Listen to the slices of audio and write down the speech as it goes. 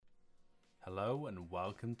Hello and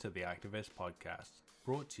welcome to the Activist Podcast,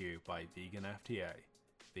 brought to you by Vegan FTA,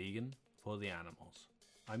 Vegan for the Animals.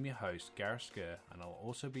 I'm your host, Gareth Skur, and I'll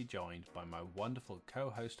also be joined by my wonderful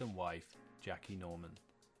co-host and wife, Jackie Norman.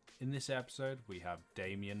 In this episode, we have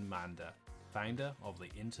Damien Mander, founder of the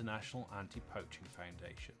International Anti-Poaching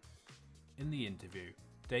Foundation. In the interview,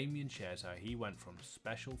 Damien shares how he went from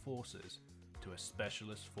special forces to a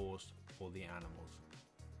specialist force for the animals.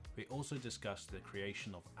 We also discussed the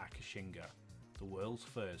creation of Akashinga, the world's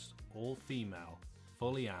first all-female,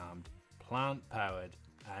 fully armed, plant-powered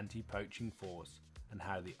anti-poaching force, and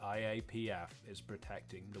how the IAPF is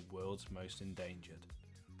protecting the world's most endangered.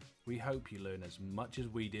 We hope you learn as much as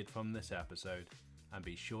we did from this episode, and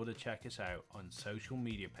be sure to check us out on social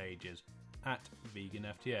media pages at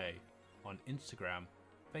VeganFTA on Instagram,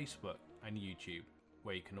 Facebook and YouTube,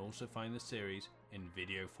 where you can also find the series in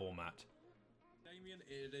video format. Damien,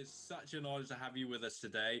 it is such an honor to have you with us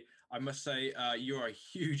today. I must say, you're a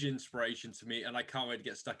huge inspiration to me, and I can't wait to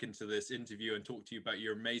get stuck into this interview and talk to you about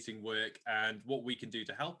your amazing work and what we can do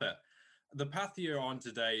to help it. The path you're on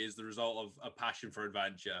today is the result of a passion for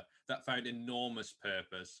adventure that found enormous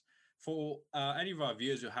purpose. For any of our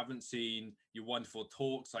viewers who haven't seen your wonderful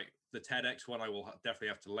talks, like the TEDx one, I will definitely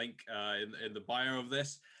have to link in the bio of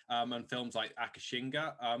this, and films like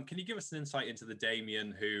Akashinga. Can you give us an insight into the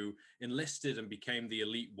Damien who enlisted and became the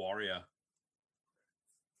elite warrior?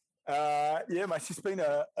 Yeah, mate, it's been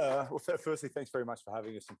well, firstly, thanks very much for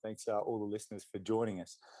having us, and thanks all the listeners for joining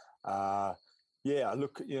us. Yeah,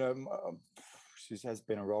 look, it has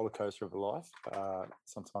been a roller coaster of a life.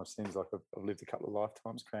 Sometimes seems like I've lived a couple of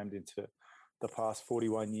lifetimes crammed into the past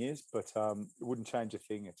 41 years, but it wouldn't change a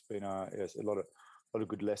thing. It's been a lot of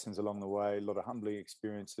good lessons along the way, a lot of humbling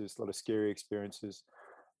experiences, a lot of scary experiences,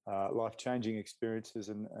 life-changing experiences,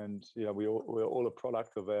 and we're all a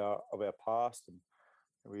product of our past, and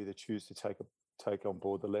we either choose to take on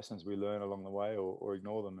board the lessons we learn along the way or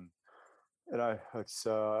ignore them. And it's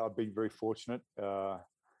I've been very fortunate.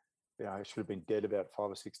 I should have been dead about 5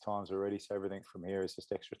 or 6 times already. So everything from here is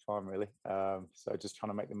just extra time, really. So just trying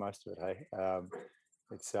to make the most of it. Hey,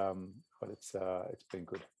 it's been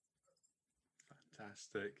good.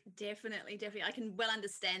 Fantastic. Definitely. I can well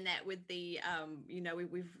understand that with the,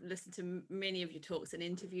 we've listened to many of your talks and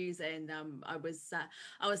interviews, and I was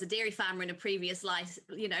a dairy farmer in a previous life,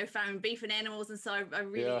 farming beef and animals. And so I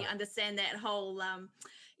really understand that whole,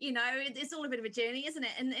 it's all a bit of a journey, isn't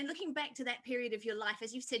it? And looking back to that period of your life,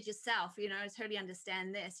 as you've said yourself, I totally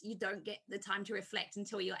understand this. You don't get the time to reflect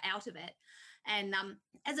until you're out of it. And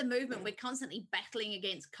as a movement, we're constantly battling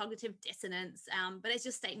against cognitive dissonance. But as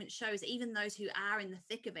your statement shows, even those who are in the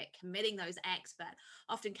thick of it, committing those acts, but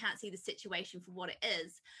often can't see the situation for what it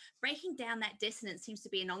is, breaking down that dissonance seems to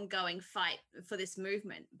be an ongoing fight for this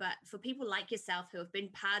movement. But for people like yourself who have been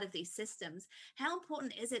part of these systems, how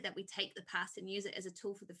important is it that we take the past and use it as a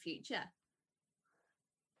tool for the future?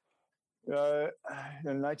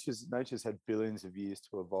 Nature's had billions of years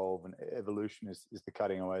to evolve, and evolution is the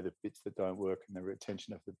cutting away the bits that don't work and the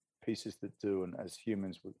retention of the pieces that do. And as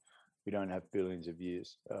humans, we don't have billions of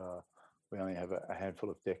years. We only have a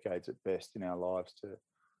handful of decades at best in our lives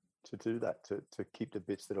to do that, to keep the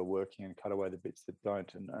bits that are working and cut away the bits that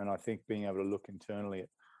don't. And I think being able to look internally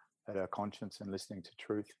at our conscience and listening to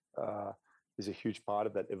truth is a huge part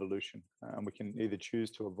of that evolution. And we can either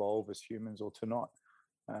choose to evolve as humans or to not.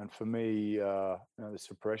 And for me, the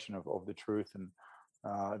suppression of the truth, and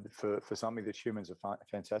for something that humans are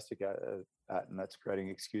fantastic at, and that's creating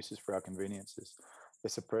excuses for our conveniences, the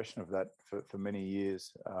suppression of that for many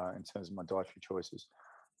years in terms of my dietary choices,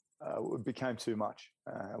 it became too much.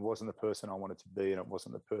 It wasn't the person I wanted to be, and it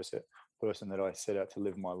wasn't the person that I set out to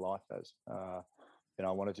live my life as. I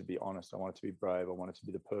wanted to be honest. I wanted to be brave. I wanted to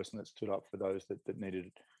be the person that stood up for those that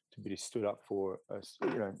needed to be stood up for,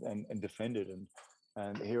 and defended.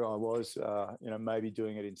 And here I was, maybe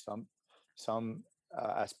doing it in some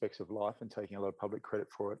aspects of life and taking a lot of public credit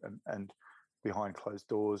for it, and behind closed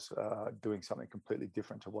doors, doing something completely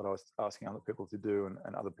different to what I was asking other people to do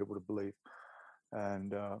and other people to believe.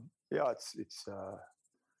 And it's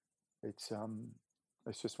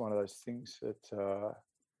just one of those things that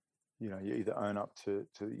you either own up to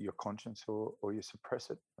your conscience or you suppress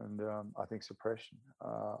it. And I think suppression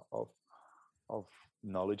of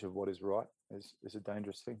knowledge of what is right is a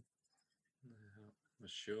dangerous thing. Yeah, for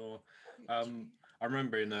sure. I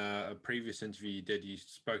remember in a previous interview you did, you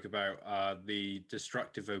spoke about the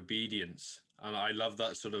destructive obedience, and I love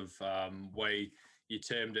that sort of way you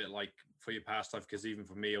termed it, like for your past life, because even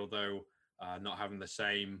for me, although not having the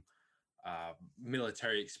same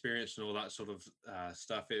military experience and all that sort of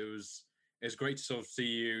stuff, it was it's great to sort of see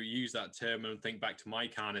you use that term and think back to my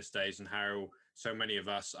Canis days and how so many of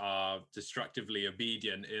us are destructively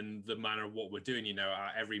obedient in the manner of what we're doing. You know,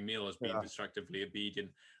 every meal has been destructively obedient.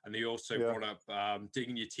 And you also brought up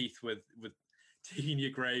digging your teeth with digging your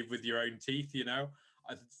grave with your own teeth. You know,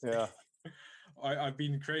 I've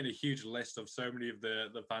been creating a huge list of so many of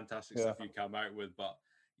the fantastic stuff you come out with, but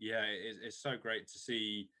it's so great to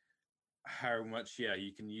see how much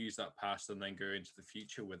you can use that past and then go into the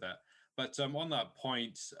future with it. But on that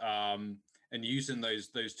point, and using those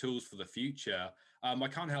tools for the future, I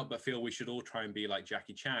can't help but feel we should all try and be like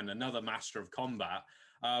Jackie Chan, another master of combat.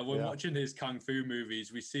 When watching his kung fu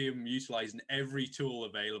movies, we see him utilizing every tool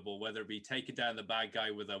available, whether it be taking down the bad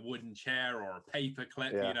guy with a wooden chair or a paper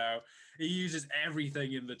clip. You know, he uses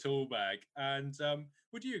everything in the tool bag. And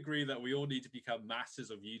would you agree that we all need to become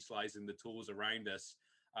masters of utilizing the tools around us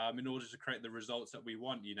in order to create the results that we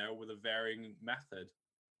want, you know, with a varying method?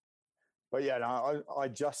 But I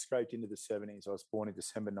just scraped into the 70s. I was born in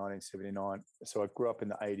December 1979, so I grew up in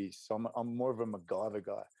the 80s. So I'm more of a MacGyver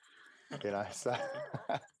guy, you know. So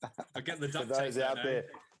I get the duct tape. For those out there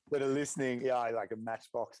that are listening, like a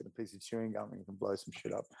matchbox and a piece of chewing gum, and you can blow some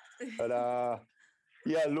shit up. But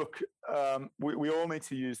look, we all need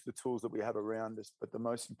to use the tools that we have around us, but the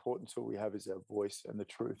most important tool we have is our voice and the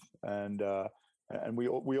truth. And we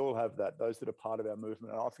all have that. Those that are part of our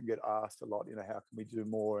movement, I often get asked a lot, you know, how can we do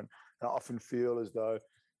more? And I often feel as though,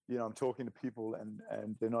 you know, I'm talking to people and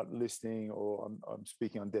they're not listening, or I'm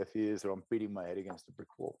speaking on deaf ears, or I'm beating my head against a brick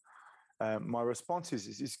wall. My response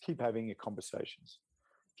is keep having your conversations,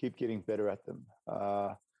 keep getting better at them,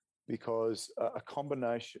 because a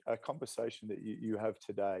conversation that you have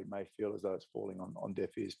today may feel as though it's falling on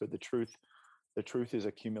deaf ears, but the truth is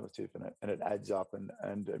accumulative, and it adds up,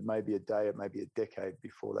 and it may be a day, it may be a decade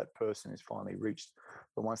before that person is finally reached.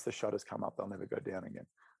 But once the shutters come up, they'll never go down again.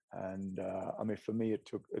 And I mean, for me, it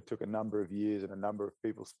took a number of years and a number of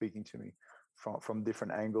people speaking to me from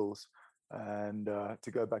different angles. And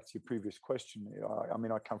to go back to your previous question, you know, I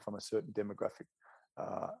mean, I come from a certain demographic,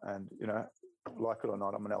 and you know, like it or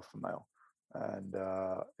not, I'm an alpha male, and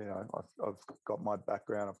you know, I've got my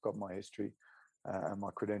background, I've got my history. And my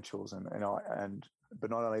credentials, but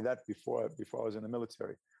not only that, before I was in the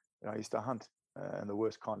military, you know, I used to hunt, and the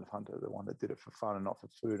worst kind of hunter, the one that did it for fun and not for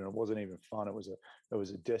food, and it wasn't even fun. It was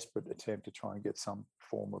a desperate attempt to try and get some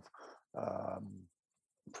form of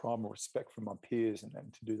primal respect from my peers, and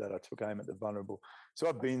to do that, I took aim at the vulnerable. So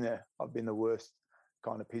I've been there. I've been the worst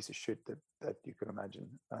kind of piece of shit that you can imagine,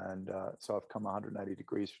 and so I've come 180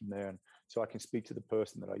 degrees from there, and so I can speak to the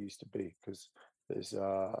person that I used to be, because there's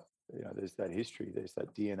you know, there's that history, there's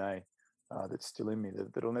that DNA that's still in me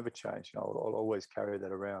that'll never change. You know, I'll always carry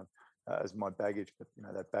that around as my baggage. But you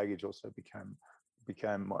know, that baggage also became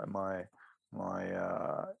my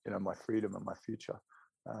you know, my freedom and my future.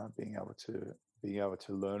 Being able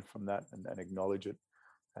to learn from that and acknowledge it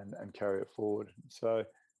and carry it forward. So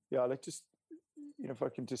let's just, you know, if I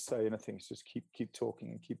can just say anything, it's just keep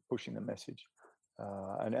talking and keep pushing the message.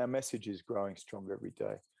 And our message is growing stronger every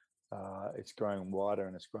day. It's growing wider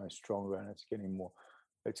and it's growing stronger, and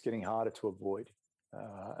it's getting harder to avoid.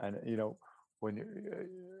 And you know, when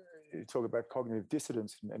you talk about cognitive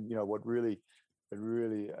dissonance, and you know what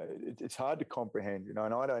it's hard to comprehend. You know,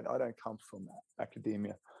 and I don't come from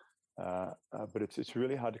academia, but it's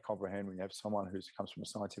really hard to comprehend when you have someone who comes from a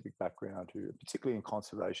scientific background, who particularly in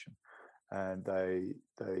conservation, and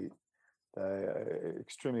they're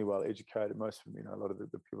extremely well educated. Most of them, you know, a lot of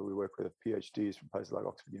the people we work with have PhDs from places like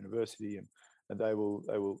Oxford University, and they will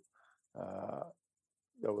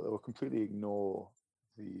completely ignore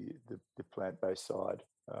the plant-based side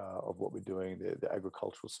of what we're doing, the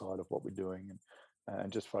agricultural side of what we're doing, and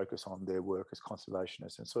just focus on their work as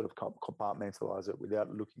conservationists, and sort of compartmentalize it without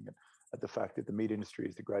looking at the fact that the meat industry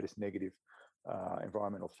is the greatest negative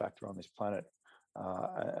environmental factor on this planet.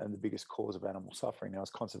 And the biggest cause of animal suffering. Now,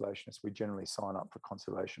 as conservationists, we generally sign up for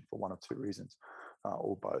conservation for one of two reasons,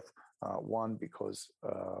 or both. One, because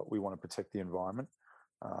we want to protect the environment,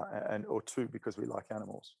 or two, because we like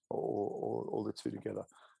animals, or all the two together.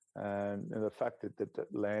 And the fact that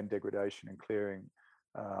land degradation and clearing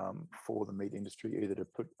for the meat industry, either to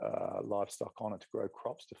put livestock on it, to grow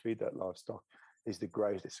crops to feed that livestock, is the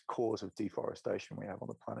greatest cause of deforestation we have on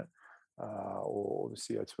the planet. Or the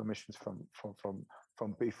CO2 emissions from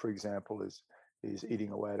beef, for example, is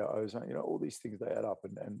eating away at our ozone. You know, all these things, they add up.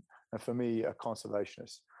 And for me, a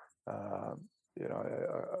conservationist, you know,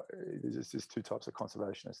 there's two types of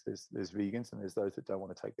conservationists. There's vegans, and there's those that don't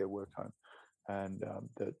want to take their work home. And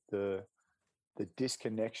the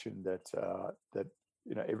disconnection that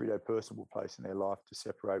everyday person will place in their life to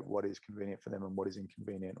separate what is convenient for them and what is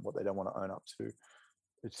inconvenient and what they don't want to own up to.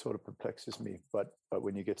 It sort of perplexes me. But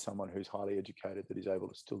when you get someone who's highly educated that is able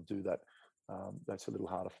to still do that, that's a little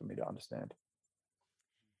harder for me to understand.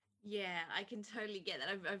 Yeah, I can totally get that.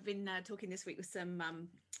 I've been talking this week with some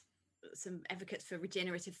advocates for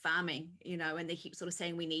regenerative farming, and they keep sort of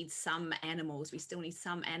saying we need some animals, we still need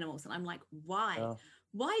some animals, and I'm like, why? Yeah.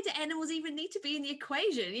 Why do animals even need to be in the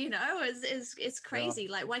equation? It's crazy.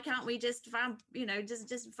 Yeah. Like, why can't we just farm,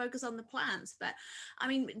 just focus on the plants? But I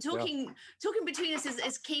mean, talking between us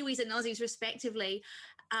as Kiwis and Aussies respectively,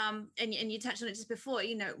 and you touched on it just before,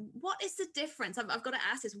 what is the difference? I've got to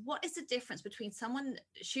ask this, what is the difference between someone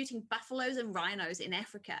shooting buffaloes and rhinos in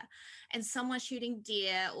Africa and someone shooting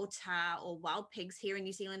deer or tahr or wild pigs here in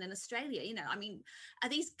New Zealand and Australia? I mean, are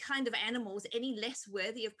these kind of animals any less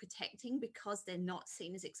worthy of protecting because they're not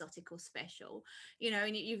seen as exotic or special?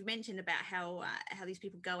 And you've mentioned about how these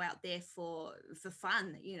people go out there for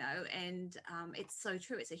fun, and it's so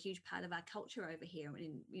true. It's a huge part of our culture over here.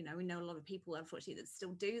 And, we know a lot of people, unfortunately, that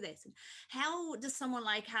still do this. And how does someone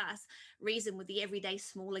like us reason with the everyday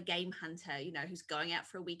smaller game hunter, who's going out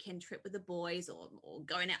for a weekend trip with the boys or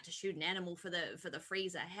going out to shoot an animal for the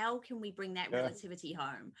freezer? How can we bring that relativity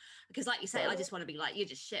home? Because like you say, I just want to be like, you're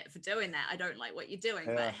just shit for doing that. I don't like what you're doing.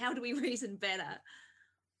 But how do we reason better?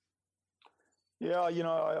 Yeah, I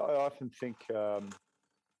often think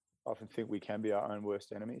we can be our own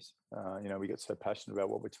worst enemies. We get so passionate about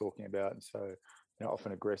what we're talking about, and so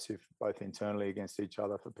often aggressive, both internally against each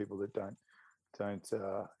other for people that aren't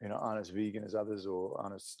as vegan as others, or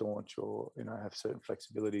aren't as staunch, or have certain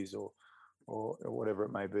flexibilities, or whatever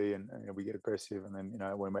it may be, and we get aggressive, and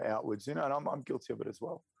then when we're outwards, and I'm guilty of it as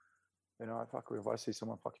well. If I see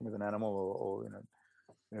someone fucking with an animal, or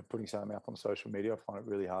putting something up on social media, I find it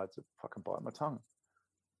really hard to fucking bite my tongue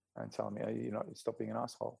and tell me, hey, stop being an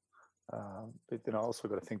asshole. But then I also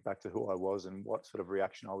got to think back to who I was and what sort of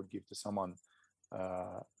reaction I would give to someone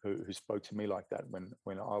who spoke to me like that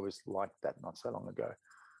when I was like that not so long ago.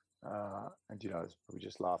 And we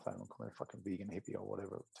just laugh at them and call me a fucking vegan hippie or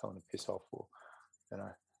whatever, tell them to piss off, or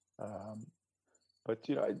but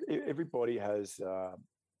everybody has our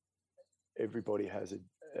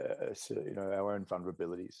own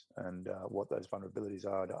vulnerabilities, and what those vulnerabilities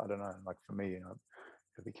are, I don't know. Like for me,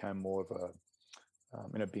 it became more of a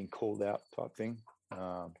being called out type thing,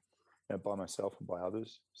 by myself and by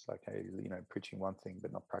others. It's like, hey, preaching one thing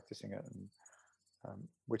but not practicing it, and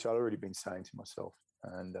which I'd already been saying to myself,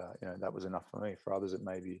 and that was enough for me. For others, it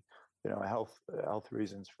may be health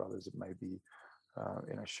reasons. For others, it may be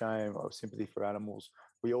shame or sympathy for animals.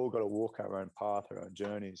 We all got to walk our own path, our own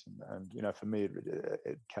journeys, and for me,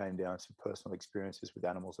 it came down to personal experiences with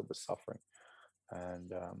animals that were suffering,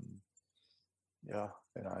 and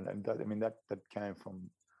that came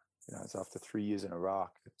from it's after 3 years in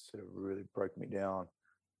Iraq. It sort of really broke me down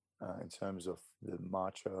in terms of the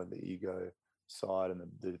macho and the ego side, and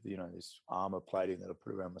the this armor plating that I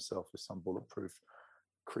put around myself with some bulletproof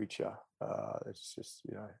creature. It's just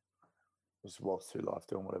just walks through life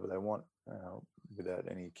doing whatever they want, without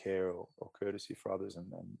any care or courtesy for others. And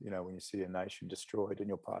when you see a nation destroyed and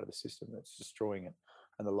you're part of the system that's destroying it,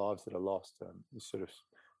 and the lives that are lost, you sort of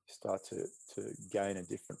start to gain a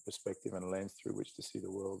different perspective and a lens through which to see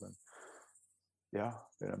the world. And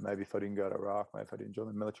maybe if I didn't go to Iraq, maybe if I didn't join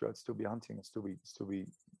the military, I'd still be hunting, I'd still be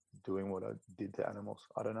doing what I did to animals.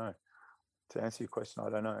 I don't know. To answer your question, I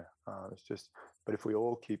don't know. It's just, but if we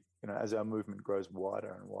all keep, as our movement grows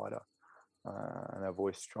wider and wider, and our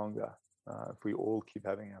voice stronger, if we all keep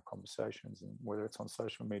having our conversations, and whether it's on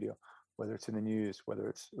social media, whether it's in the news, whether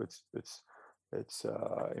it's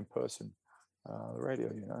in person, the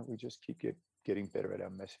radio, we just keep getting better at our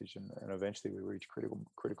message, and eventually we reach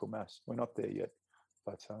critical mass. We're not there yet,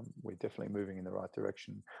 but we're definitely moving in the right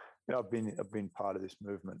direction. I've been part of this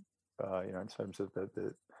movement, in terms of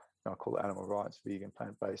the I call it animal rights, vegan,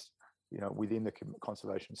 plant-based. Within the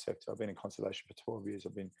conservation sector, I've been in conservation for 12 years.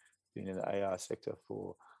 I've been in the AR sector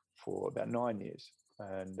for about 9 years,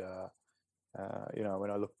 and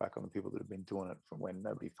when I look back on the people that have been doing it from when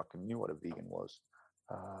nobody fucking knew what a vegan was,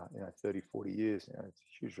 30, 40 years, it's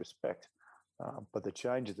huge respect. But the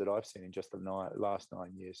changes that I've seen in just the last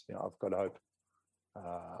 9 years, I've got hope,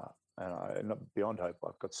 and not beyond hope,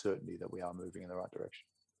 I've got certainty that we are moving in the right direction.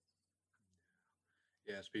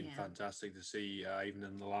 Yeah, it's been fantastic to see, even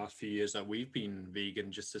in the last few years that we've been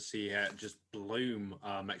vegan, just to see how it just bloom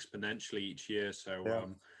exponentially each year. So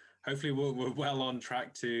hopefully we're well on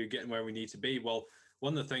track to getting where we need to be. Well,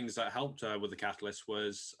 one of the things that helped with the Catalyst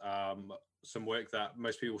was some work that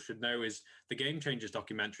most people should know is the Game Changers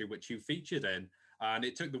documentary, which you featured in. and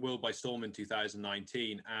it took the world by storm in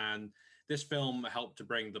 2019. And this film helped to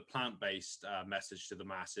bring the plant-based message to the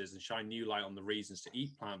masses and shine new light on the reasons to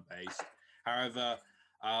eat plant-based. However,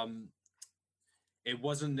 it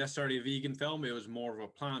wasn't necessarily a vegan film. It was more of a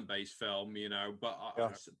plant-based film, you know, but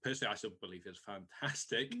personally, I still believe it's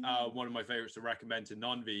fantastic. One of my favorites to recommend to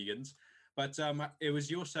non-vegans. But it was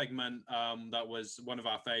your segment that was one of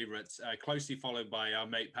our favorites, closely followed by our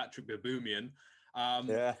mate Patrick Baboumian,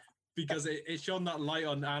 because it shone that light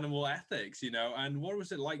on animal ethics, you know. And what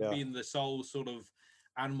was it like being the sole sort of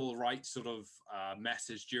animal rights sort of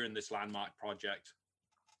message during this landmark project?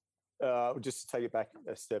 Just to take it back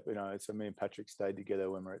a step, you know, so me and Patrick stayed together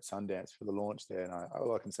when we were at Sundance for the launch there, and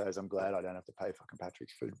all I can say is I'm glad I don't have to pay fucking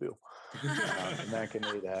Patrick's food bill. The man can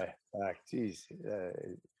eat, geez,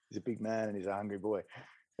 he's a big man and he's a hungry boy,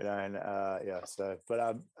 you know, and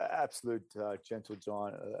but absolute gentle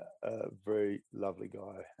giant, a very lovely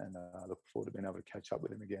guy, and I look forward to being able to catch up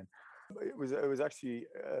with him again. It was actually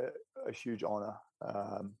a huge honor.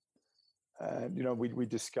 And you know, we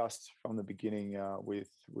discussed from the beginning with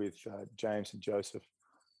James and Joseph,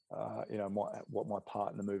 you know, what my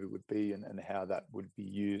part in the movie would be, and how that would be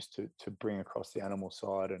used to bring across the animal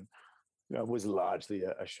side. And you know, it was largely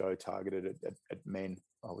a show targeted at men,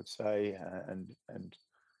 I would say, and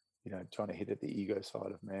you know, trying to hit at the ego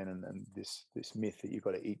side of man, and this myth that you've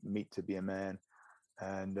got to eat meat to be a man.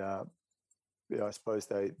 And you know, I suppose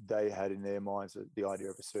they had in their minds the idea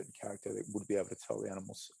of a certain character that would be able to tell the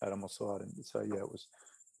animal side, and so it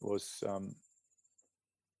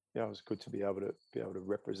was good to be able to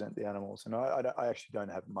represent the animals. And I actually don't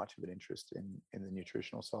have much of an interest in the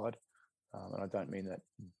nutritional side, and I don't mean that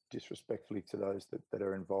disrespectfully to those that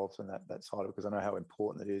are involved in that side, because I know how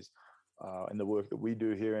important it is. In the work that we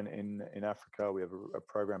do here in Africa, we have a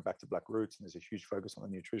program, Back to Black Roots, and there's a huge focus on the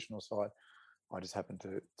nutritional side. I just happen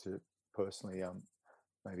to personally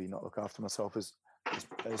maybe not look after myself as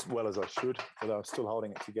well as I should, although I'm still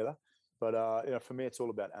holding it together. But you know, for me, it's all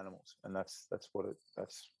about animals, and that's what I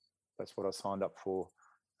signed up for,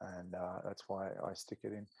 and that's why I stick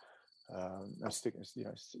it in. I'm sticking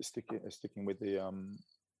with the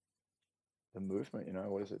movement. You know,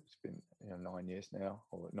 what is it? It's been 9 years now,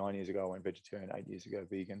 or 9 years ago I went vegetarian, 8 years ago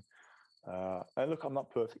vegan. And look, I'm not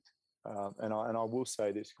perfect. And I will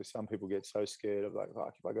say this, because some people get so scared of like,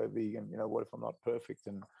 if I go vegan, you know, what if I'm not perfect?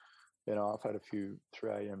 And you know, I've had a few 3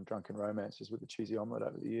 a.m. drunken romances with the cheesy omelette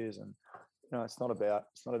over the years, and you know, it's not about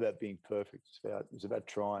being perfect. It's about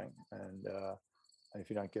trying, and if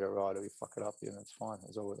you don't get it right or you fuck it up, you know, it's fine.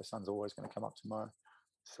 The sun's always going to come up tomorrow.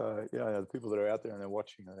 So you know, the people that are out there and they're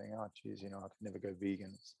watching, I think, oh geez, you know, I could never go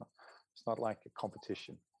vegan. It's not like a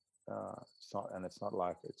competition. It's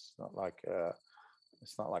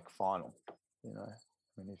not like final, you know.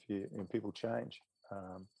 I mean, people change,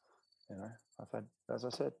 you know. As I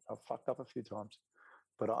said, I've fucked up a few times,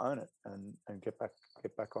 but I own it and get back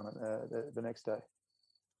on it the next day.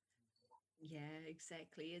 Yeah,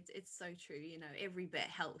 exactly. It's so true. You know, every bit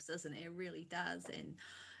helps, doesn't it? It really does. And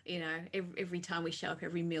you know, every time we show up,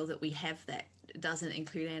 every meal that we have that doesn't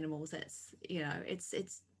include animals, that's, you know, it's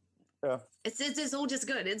it's all just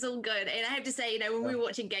good. It's all good. And I have to say, you know, when we were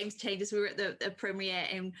watching Game Changers, we were at the premiere,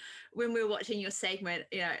 and when we were watching your segment,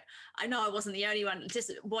 you know, I know I wasn't the only one,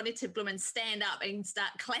 just wanted to bloom and stand up and start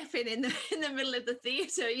clapping in the middle of the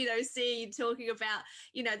theater, you know, seeing you talking about,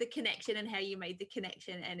 you know, the connection and how you made the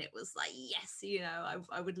connection. And it was like, yes, you know,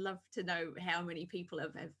 I would love to know how many people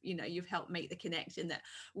have you know, you've helped make the connection that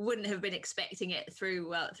wouldn't have been expecting it through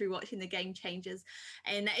watching the Game Changers.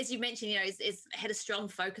 And as you mentioned, you know, it's had a strong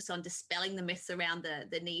focus on dispelling the myths around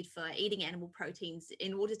the need for eating animal proteins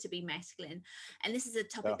in order to be masculine. And this is a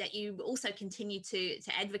topic that you also continue to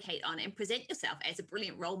advocate on and present yourself as a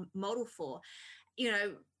brilliant role model for. You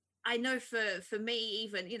know, I know for me,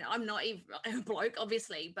 even, you know, I'm not even a bloke,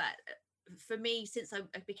 obviously, but for me, since I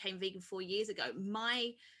became vegan 4 years ago,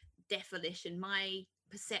 my definition, my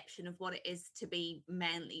perception of what it is to be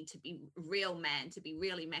manly, to be real man, to be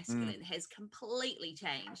really masculine has completely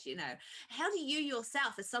changed. You know, how do you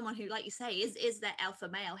yourself, as someone who, like you say, is that alpha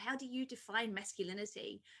male, how do you define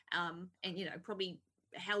masculinity? And you know, probably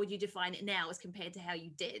how would you define it now as compared to how you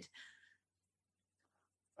did?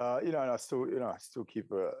 You know, and I still keep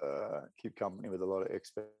company with a lot of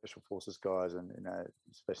ex-special forces guys, and you know,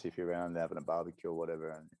 especially if you're around having a barbecue or whatever,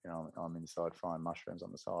 and you know, I'm inside frying mushrooms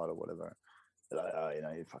on the side or whatever. Like, oh, you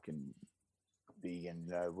know, you're fucking vegan.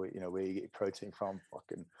 You know, where you get your protein from?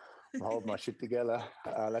 Fucking hold my shit together.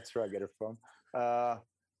 That's where I get it from. But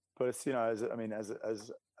it's, you know,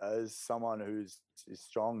 as someone who's is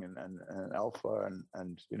strong and alpha,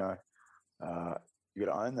 and you know, you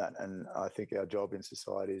got to own that. And I think our job in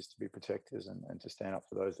society is to be protectors and to stand up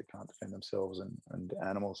for those that can't defend themselves. And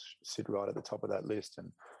animals sit right at the top of that list.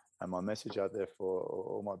 And my message out there for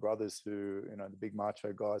all my brothers who, you know, the big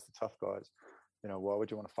macho guys, the tough guys, you know, why would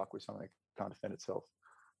you want to fuck with something that can't defend itself?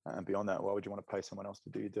 And beyond that, why would you want to pay someone else to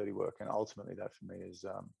do your dirty work? And ultimately, that for me is,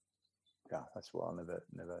 that's why I'll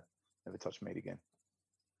never touch meat again.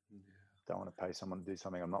 Yeah. Don't want to pay someone to do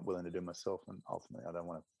something I'm not willing to do myself. And ultimately, I don't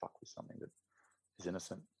want to fuck with something that is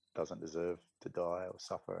innocent, doesn't deserve to die or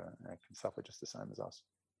suffer, and can suffer just the same as us.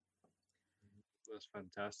 That's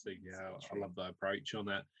fantastic. Yeah, I love that approach on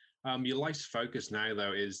that. Your life's focus now,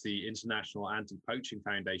 though, is the International Anti-Poaching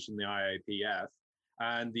Foundation, the IAPF,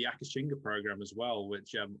 and the Akashinga program as well,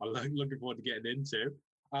 which I'm looking forward to getting into.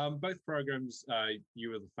 Both programs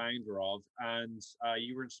you were the founder of, and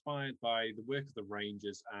you were inspired by the work of the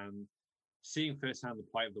rangers and seeing firsthand the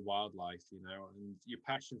plight of the wildlife, you know, and your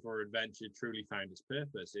passion for adventure truly found its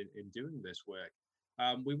purpose in doing this work.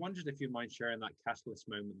 We wondered if you'd mind sharing that catalyst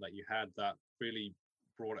moment that you had that really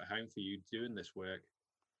brought it home for you doing this work.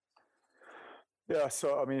 Yeah,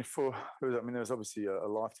 so I mean, there was obviously a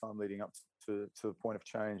lifetime leading up to the point of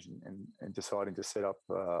change and deciding to set up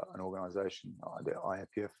an organisation, the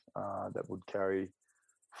IAPF, that would carry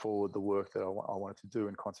forward the work that I wanted to do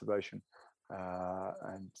in conservation.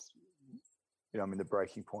 And you know, I mean, the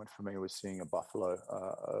breaking point for me was seeing a buffalo,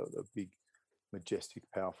 a big, majestic,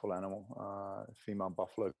 powerful animal, female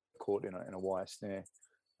buffalo caught in a wire snare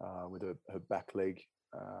with her back leg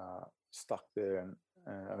stuck there,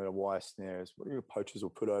 and a wire snare is what your poachers will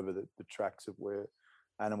put over the tracks of where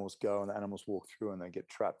animals go, and the animals walk through, and they get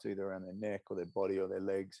trapped either around their neck or their body or their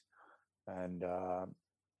legs, and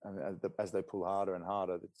as they pull harder and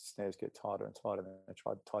harder, the snares get tighter and tighter, and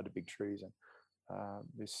they're tied to big trees. And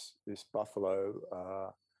this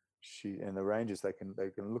buffalo, she and the rangers, they can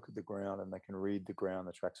look at the ground and they can read the ground,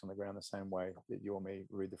 the tracks on the ground, the same way that you or me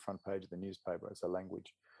read the front page of the newspaper. It's a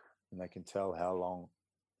language, and they can tell how long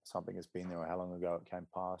something has been there or how long ago it came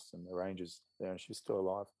past. And the rangers there, and she's still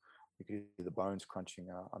alive. You could hear the bones crunching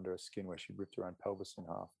under her skin where she'd ripped her own pelvis in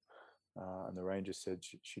half. And the ranger said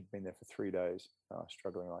she'd been there for 3 days,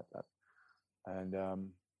 struggling like that. And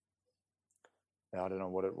I don't know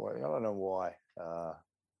why.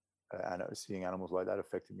 And seeing animals like that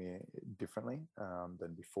affected me differently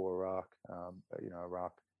than before Iraq. But, you know,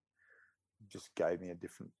 Iraq just gave me a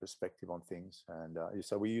different perspective on things. And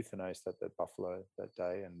so we euthanized that buffalo that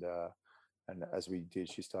day. And as we did,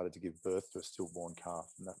 she started to give birth to a stillborn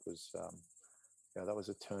calf, and that was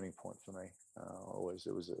a turning point for me.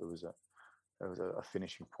 It was a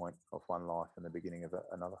finishing point of one life and the beginning of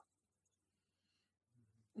another.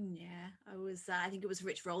 Yeah, I think it was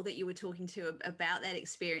Rich Roll that you were talking to about that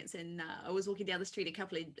experience. And I was walking down the street a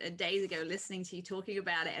couple of days ago listening to you talking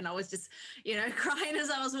about it. And I was just, you know, crying as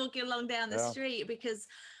I was walking along down the street, because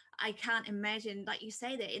I can't imagine, like you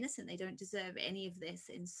say, they're innocent. They don't deserve any of this.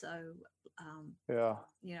 And so,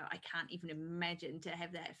 you know, I can't even imagine to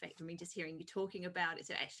have that effect on me, just hearing you talking about it,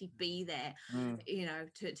 to actually be there, you know,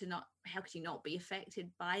 to not, how could you not be affected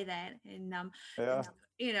by that? And,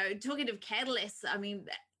 you know, talking of catalysts, I mean,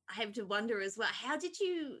 I have to wonder as well, how did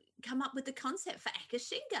you come up with the concept for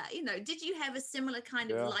Akashinga? You know, did you have a similar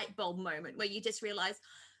kind of light bulb moment where you just realized,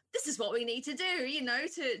 this is what we need to do, you know,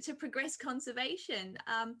 to progress conservation?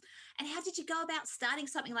 And how did you go about starting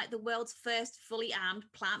something like the world's first fully armed,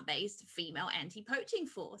 plant-based female anti-poaching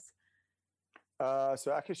force?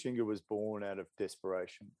 So Akashinga was born out of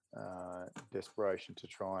desperation to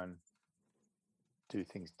try and do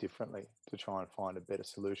things differently, to try and find a better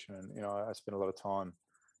solution. And, you know, I spent a lot of time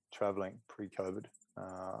traveling pre-COVID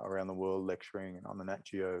around the world, lecturing on the Nat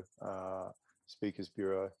Geo Speakers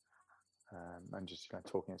Bureau, and just, you know,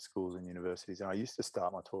 talking at schools and universities. And I used to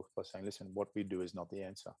start my talks by saying, listen, what we do is not the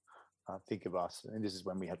answer. Think of us, and this is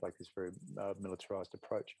when we had like this very militarized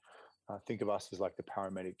approach. Think of us as like the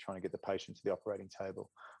paramedic trying to get the patient to the operating table,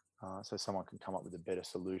 so someone can come up with a better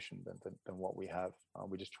solution than what we have.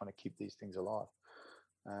 We're just trying to keep these things alive.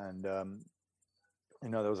 And you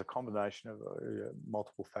know, there was a combination of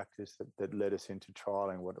multiple factors that led us into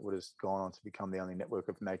trialing what has gone on to become the only network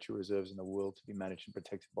of nature reserves in the world to be managed and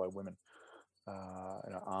protected by women.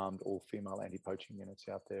 You know, armed all-female anti-poaching units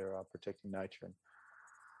out there protecting nature.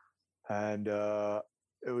 And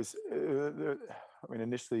it was, I mean,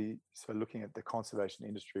 initially, so looking at the conservation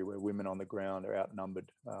industry where women on the ground are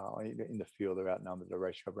outnumbered, in the field they're outnumbered at a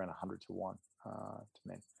ratio of around 100 to 1 to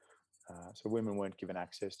men. So women weren't given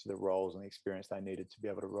access to the roles and the experience they needed to be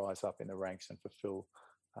able to rise up in the ranks and fulfill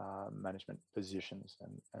management positions,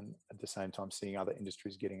 and at the same time seeing other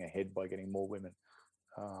industries getting ahead by getting more women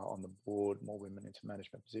on the board, more women into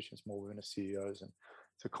management positions, more women as CEOs, and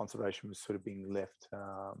so conservation was sort of being left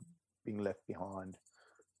behind.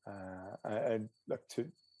 And like to,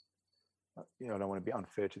 I don't want to be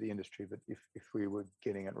unfair to the industry, but if we were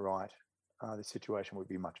getting it right, the situation would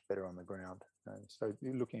be much better on the ground. And so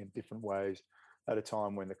you're looking at different ways at a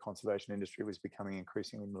time when the conservation industry was becoming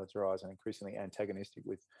increasingly militarized and increasingly antagonistic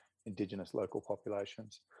with Indigenous local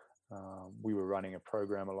populations. We were running a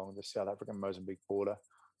program along the South African-Mozambique border,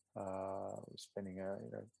 spending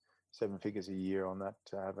 7 figures a year on that,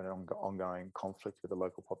 to have an ongoing conflict with the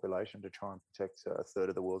local population to try and protect a third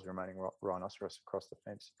of the world's remaining rhinoceros across the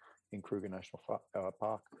fence in Kruger National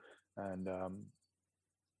Park. And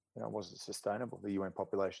it wasn't sustainable. The UN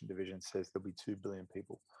Population Division says there'll be 2 billion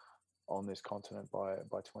people on this continent by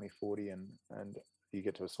 2040, and you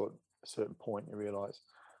get to a certain point, you realise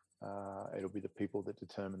it'll be the people that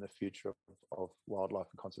determine the future of wildlife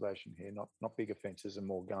and conservation here, not bigger fences and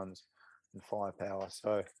more guns and firepower.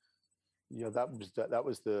 So that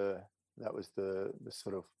was the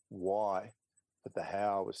sort of why, but the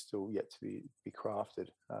how was still yet to be crafted.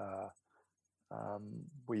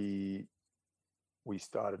 We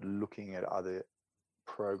started looking at other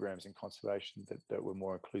programs in conservation that were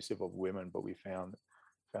more inclusive of women, but we found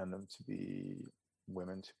them to be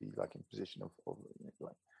women to be like in position of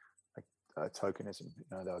tokenism.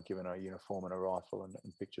 They were given a uniform and a rifle, and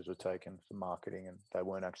pictures were taken for marketing, and they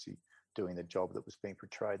weren't actually doing the job that was being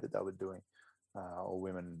portrayed that they were doing. Or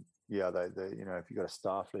women, they if you've got a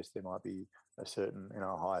staff list, there might be a certain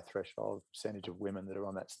higher threshold percentage of women that are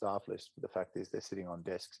on that staff list, but the fact is they're sitting on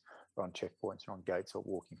desks or on checkpoints or on gates or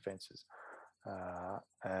walking fences.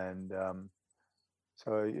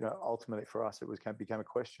 So ultimately for us it became a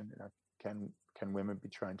question, can women be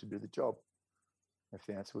trained to do the job? If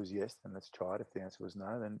the answer was yes, then let's try it. If the answer was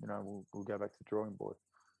no, then we'll go back to the drawing board.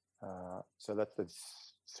 So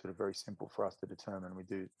that's sort of very simple for us to determine. We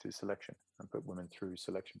do selection and put women through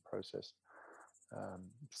selection process.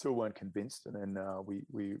 Still weren't convinced, and then I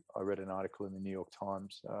read an article in the New York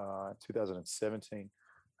Times 2017,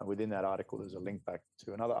 and within that article there's a link back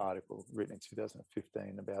to another article written in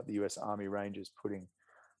 2015 about the US Army Rangers putting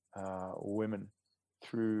women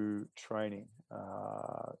through training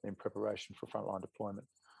in preparation for frontline deployment.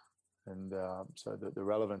 And so the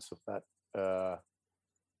relevance of that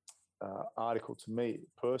article to me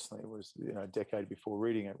personally was, a decade before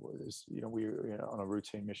reading it, was, we were on a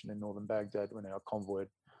routine mission in northern Baghdad when our convoy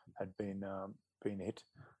had been hit,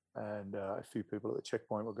 and a few people at the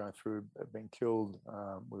checkpoint were going through, being killed.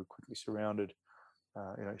 We were quickly surrounded.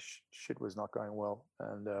 Shit was not going well,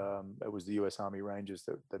 and it was the US Army Rangers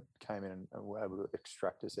that came in and were able to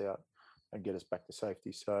extract us out and get us back to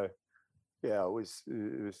safety. So yeah, it was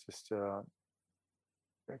just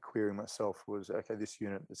querying myself was, okay, this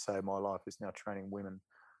unit that saved my life is now training women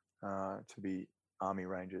to be Army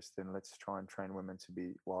Rangers, then let's try and train women to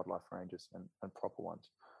be wildlife rangers, and proper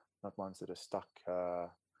ones, not ones that are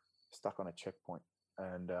stuck on a checkpoint.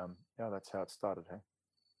 And that's how it started. Hey.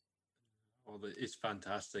 Well, it's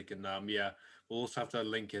fantastic, and we'll also have to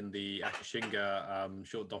link in the Akashinga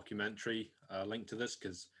short documentary link to this,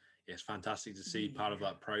 because it's fantastic to see part of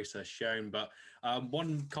that process shown. But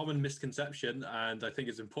one common misconception, and I think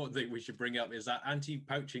it's important that we should bring up, is that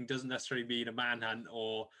anti-poaching doesn't necessarily mean a manhunt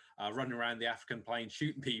or running around the African plains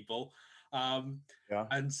shooting people.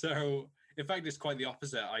 And so, in fact, it's quite the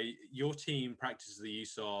opposite. Your team practices the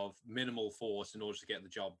use of minimal force in order to get the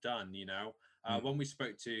job done, When we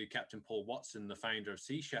spoke to Captain Paul Watson, the founder of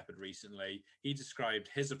Sea Shepherd, recently, he described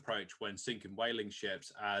his approach when sinking whaling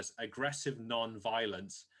ships as aggressive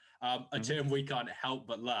non-violence, a term we can't help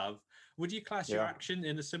but love. Would you class your action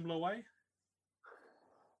in a similar way?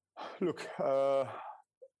 Look,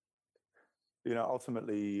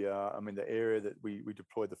 ultimately, the area that we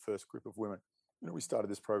deployed the first group of women, we started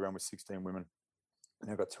this program with 16 women, and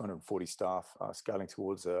they've got 240 staff, scaling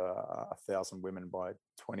towards 1,000 women by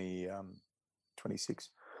 2026.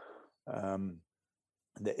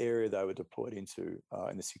 The area they were deployed into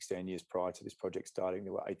in the 16 years prior to this project starting,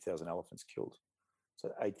 there were 8,000 elephants killed.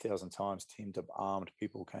 So 8,000 times teamed up armed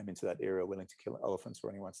people came into that area willing to kill elephants or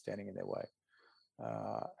anyone standing in their way.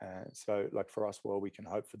 And so, like, for us, while we can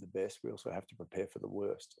hope for the best, we also have to prepare for the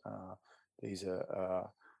worst. These are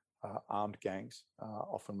armed gangs,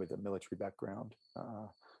 often with a military background,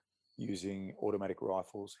 using automatic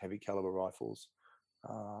rifles, heavy caliber rifles,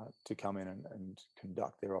 to come in and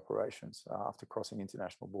conduct their operations after crossing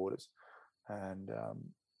international borders. And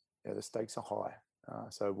the stakes are high.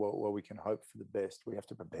 So while we can hope for the best, we have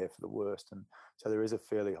to prepare for the worst. And so there is a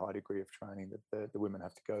fairly high degree of training that the women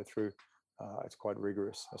have to go through. It's quite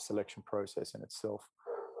rigorous, a selection process in itself.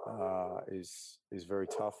 is very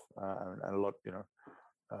tough, and a lot,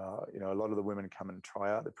 a lot of the women come and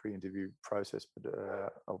try out the pre-interview process, but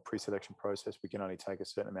or pre-selection process. We can only take a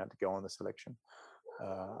certain amount to go on the selection.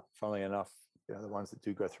 Funnily enough, the ones that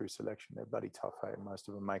do go through selection, they're bloody tough. Hey? Most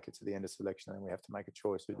of them make it to the end of selection, and we have to make a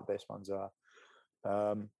choice who the best ones are.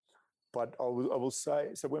 But I will say,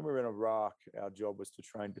 so when we were in Iraq, our job was to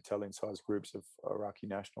train battalion-sized groups of Iraqi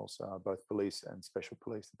nationals, both police and special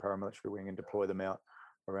police, the paramilitary wing, and deploy them out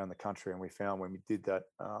around the country. And we found when we did that,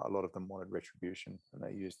 a lot of them wanted retribution, and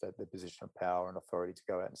they used their position of power and authority to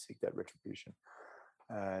go out and seek that retribution.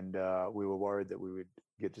 And we were worried that we would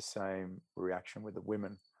get the same reaction with the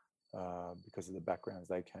women because of the backgrounds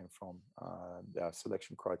they came from. Our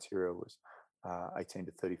selection criteria was 18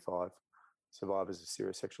 to 35. Survivors of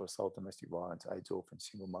serious sexual assault, domestic violence, AIDS orphans,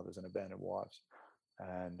 single mothers, and abandoned wives.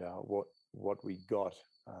 And what we got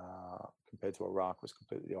compared to Iraq was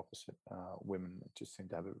completely the opposite. Women just seemed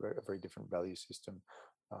to have a very different value system,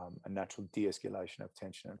 a natural de-escalation of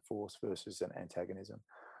tension and force versus an antagonism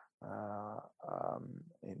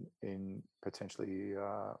in potentially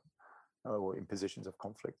or in positions of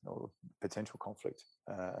conflict or potential conflict.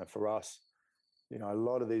 And for us, a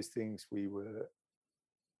lot of these things we were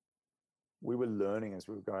learning as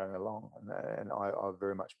we were going along, and I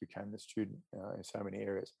very much became the student in so many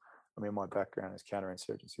areas. I mean, my background is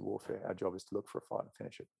counterinsurgency warfare. Our job is to look for a fight and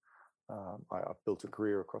finish it. I've built a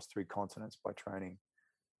career across 3 continents by training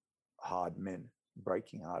hard men,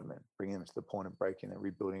 breaking hard men, bringing them to the point of breaking and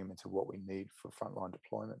rebuilding them into what we need for frontline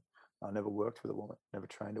deployment. I never worked with a woman, never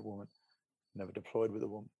trained a woman, never deployed with a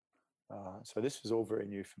woman. So this was all very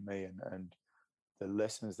new for me, and the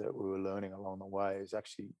lessons that we were learning along the way is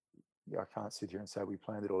actually, I can't sit here and say we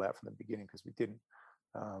planned it all out from the beginning, because we didn't.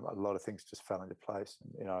 A lot of things just fell into place.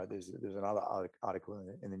 And, there's another article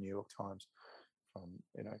in the New York Times from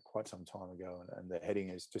quite some time ago, and the heading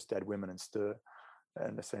is "Just Add Women and Stir,"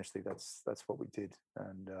 and essentially that's what we did,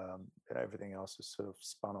 and everything else is sort of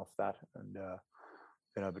spun off that. And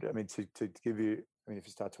but I mean, to give you, if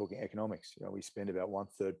you start talking economics, we spend about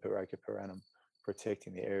 1/3 per acre per annum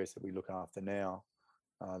protecting the areas that we look after now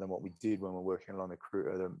than what we did when we're working along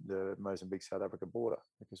the Mozambique-South Africa border,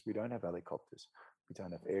 because we don't have helicopters, we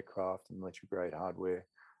don't have aircraft and military-grade hardware.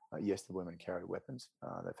 Yes, the women carry weapons.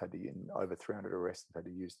 They've had to, in over 300 arrests, they've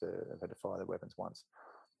had to fire their weapons once.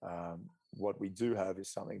 What we do have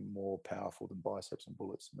is something more powerful than biceps and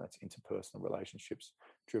bullets, and that's interpersonal relationships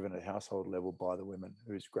driven at household level by the women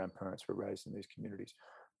whose grandparents were raised in these communities.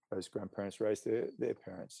 Those grandparents raised their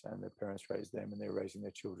parents, and their parents raised them, and they're raising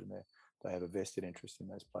their children there. They have a vested interest in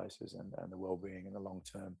those places and the well-being and the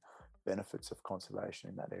long-term benefits of conservation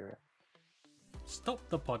in that area. Stop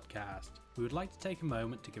the podcast. We would like to take a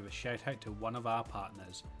moment to give a shout out to one of our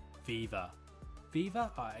partners, Viva.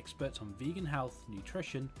 Viva are experts on vegan health,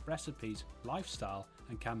 nutrition, recipes, lifestyle,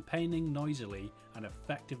 and campaigning noisily and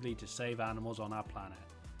effectively to save animals on our planet.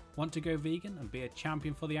 Want to go vegan and be a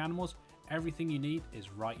champion for the animals? Everything you need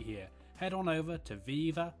is right here. Head on over to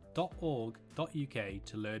viva.org.uk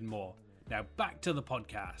to learn more. Now back to the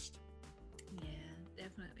podcast. Yeah,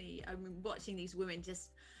 definitely. I mean, watching these women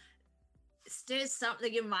just stirs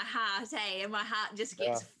something in my heart, and my heart just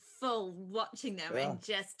gets full watching them, and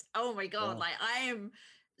just, oh my God, like I am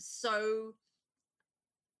so,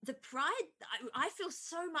 the pride, I feel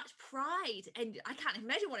so much pride, and I can't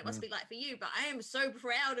imagine what it must be like for you, but I am so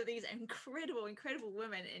proud of these incredible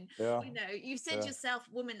women. And you said yourself,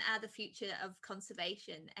 women are the future of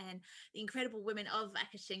conservation, and the incredible women of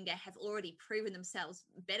Akashinga have already proven themselves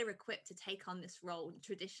better equipped to take on this role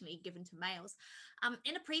traditionally given to males.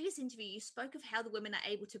 In a previous interview, you spoke of how the women are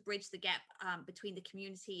able to bridge the gap between the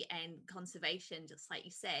community and conservation, just like you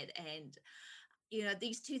said, and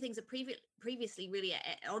these two things are previously really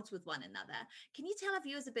at odds with one another. Can you tell our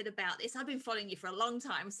viewers a bit about this? I've been following you for a long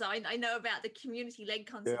time, so I know about the community-led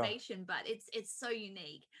conservation, but it's so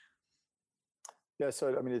unique. Yeah,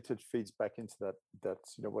 so I mean, it feeds back into that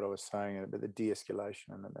what I was saying about the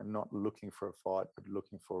de-escalation and not looking for a fight, but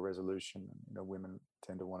looking for a resolution. Women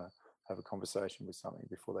tend to want to have a conversation with something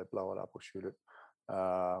before they blow it up or shoot it,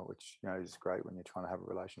 which is great when you're trying to have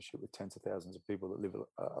a relationship with tens of thousands of people that live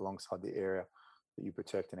alongside the area that you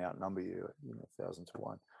protect and outnumber you, 1,000 to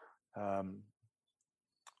 1.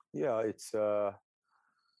 It's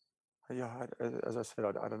as I said,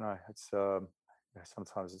 I don't know. It's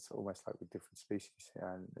sometimes it's almost like with different species,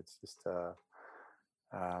 and it's just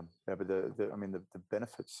but the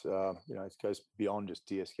benefits, it goes beyond just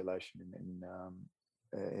de-escalation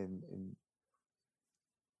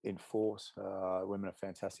in force. Women are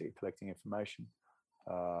fantastic at collecting information.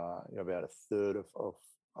 About 1/3 of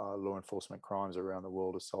law enforcement crimes around the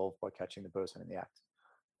world are solved by catching the person in the act.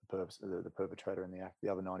 the perpetrator in the act. The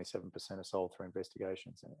other 97% are solved through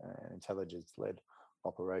investigations and intelligence-led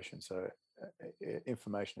operations. So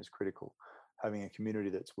information is critical. Having a community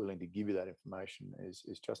that's willing to give you that information is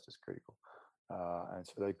just as critical. And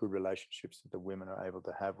so those good relationships that the women are able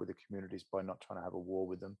to have with the communities by not trying to have a war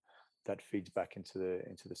with them, that feeds back into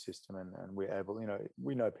the system. And we're able,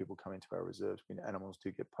 we know people come into our reserves. Animals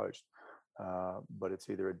do get poached, but it's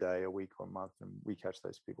either a day, a week, or a month, and we catch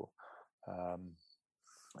those people.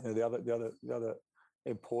 The other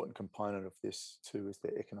important component of this too is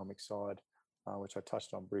the economic side, which I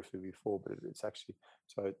touched on briefly before, but it's actually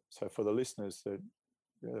so for the listeners that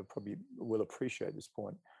probably will appreciate this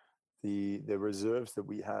point. The reserves that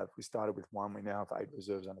we have, we started with one, we now have 8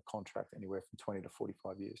 reserves under contract, anywhere from 20 to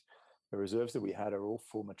 45 years. The reserves that we had are all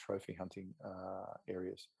former trophy hunting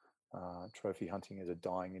areas. Trophy hunting is a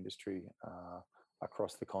dying industry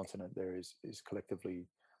across the continent. There is collectively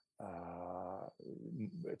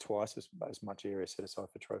twice as much area set aside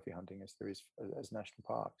for trophy hunting as there is as national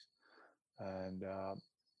parks. And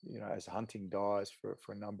as hunting dies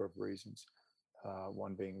for a number of reasons,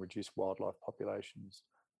 one being reduced wildlife populations,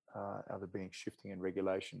 other being shifting in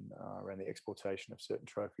regulation around the exportation of certain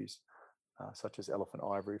trophies, such as elephant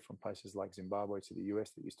ivory from places like Zimbabwe to the US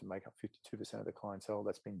that used to make up 52% of the clientele.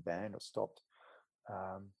 That's been banned or stopped.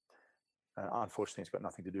 Unfortunately, it's got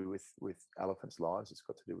nothing to do with elephants' lives. It's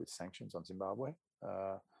got to do with sanctions on Zimbabwe.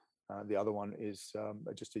 The other one is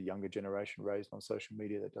just a younger generation raised on social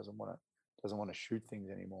media that doesn't want to shoot things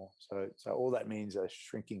anymore. So all that means a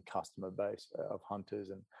shrinking customer base of hunters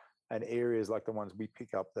and areas like the ones we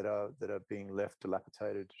pick up that are being left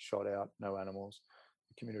dilapidated, shot out, no animals.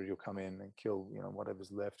 The community will come in and kill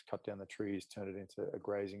whatever's left, cut down the trees, turn it into a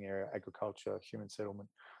grazing area, agriculture, human settlement,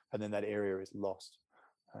 and then that area is lost.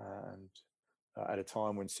 And at a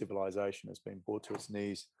time when civilization has been brought to its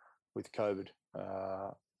knees with COVID,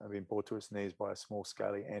 and been brought to its knees by a small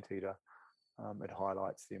scaly anteater, it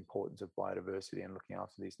highlights the importance of biodiversity and looking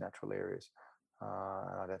after these natural areas.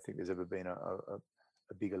 I don't think there's ever been a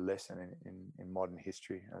bigger lesson in modern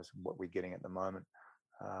history as what we're getting at the moment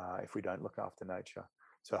if we don't look after nature.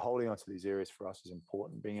 So holding on to these areas for us is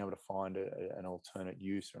important. Being able to find an alternate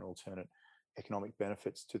use or an alternate economic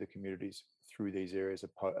benefits to the communities through these areas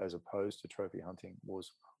as opposed to trophy hunting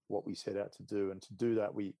was what we set out to do. And to do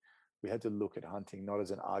that, we had to look at hunting not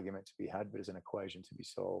as an argument to be had, but as an equation to be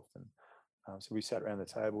solved. And so we sat around the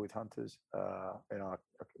table with hunters, and I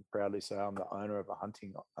can proudly say I'm the owner of a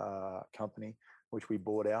hunting company, which we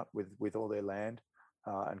bought out with all their land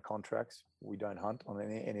and contracts. We don't hunt on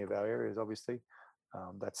any of our areas, obviously.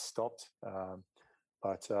 That's stopped.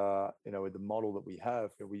 But with the model that we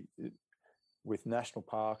have, with national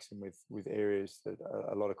parks and with areas that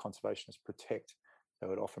a lot of conservationists protect, they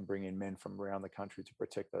would often bring in men from around the country to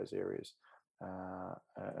protect those areas,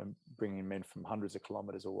 and bring in men from hundreds of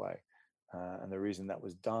kilometers away. And the reason that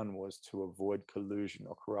was done was to avoid collusion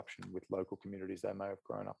or corruption with local communities they may have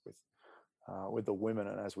grown up with. With the women,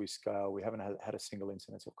 and as we scale, we haven't had a single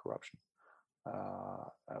incidence of corruption,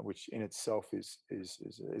 which in itself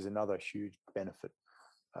is another huge benefit.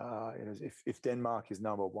 If Denmark is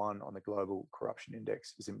number one on the global corruption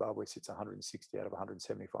index, Zimbabwe sits 160 out of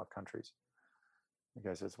 175 countries.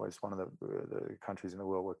 Okay, so it's one of the countries in the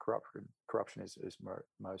world where corruption is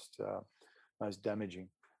most damaging.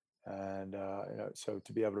 And so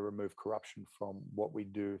to be able to remove corruption from what we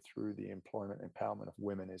do through the employment empowerment of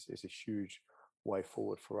women is a huge way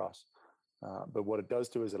forward for us. But what it does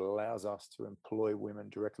do is it allows us to employ women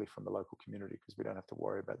directly from the local community, because we don't have to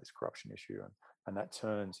worry about this corruption issue. And that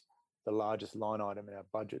turns the largest line item in our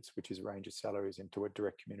budgets, which is range of salaries, into a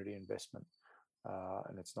direct community investment.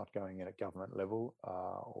 And it's not going in at government level,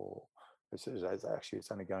 or it's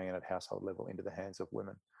only going in at household level into the hands of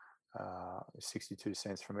women. 62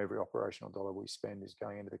 cents from every operational dollar we spend is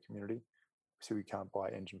going into the community. So we can't buy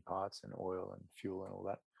engine parts and oil and fuel and all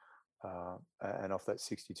that. And off that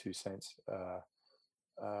 62 cents,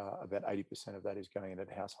 about 80% of that is going in at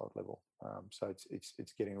household level. So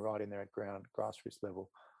it's getting right in there at grassroots level.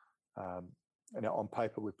 And on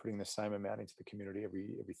paper, we're putting the same amount into the community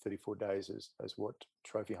every 34 days as what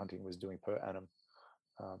trophy hunting was doing per annum.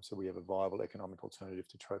 So we have a viable economic alternative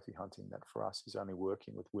to trophy hunting that for us is only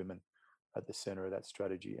working with women at the center of that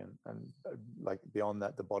strategy. And like beyond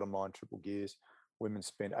that, the bottom line triple gears. Women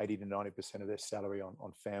spend 80 to 90% of their salary on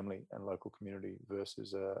family and local community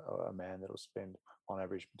versus a man that'll spend on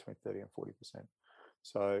average between 30 and 40%.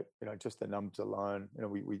 So, just the numbers alone,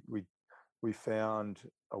 we found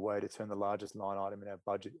a way to turn the largest line item in our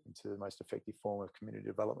budget into the most effective form of community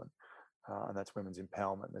development. And that's women's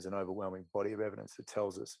empowerment. There's an overwhelming body of evidence that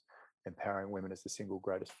tells us empowering women as the single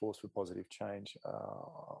greatest force for positive change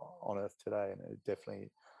on Earth today, and it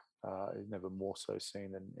definitely is never more so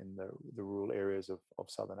seen than in the rural areas of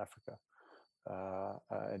Southern Africa.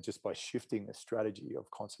 And just by shifting the strategy of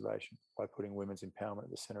conservation, by putting women's empowerment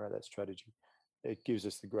at the center of that strategy, it gives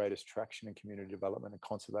us the greatest traction in community development, and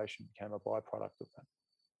conservation became a byproduct of that.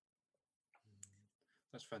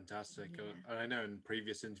 That's fantastic. And I know in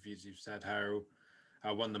previous interviews you've said how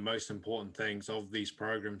one of the most important things of these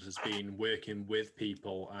programs has been working with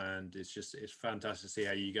people, and it's fantastic to see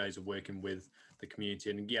how you guys are working with the community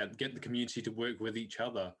and get the community to work with each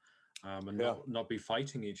other, and not be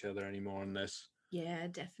fighting each other anymore on this. Yeah,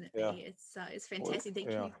 definitely. It's fantastic. Thank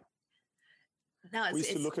you. No, we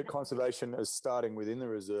used to look at conservation as starting within the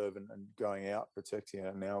reserve and going out protecting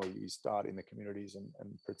it. Now you start in the communities and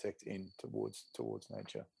protect in towards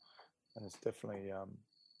nature, and it's definitely.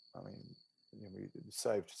 We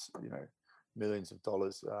saved millions of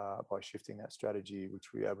dollars by shifting that strategy,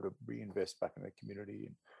 which we were able to reinvest back in the community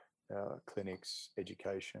in clinics,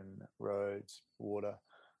 education, roads, water,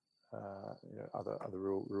 other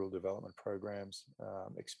rural development programs,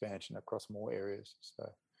 expansion across more areas.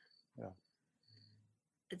 So, yeah.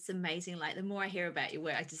 It's amazing. Like, the more I hear about your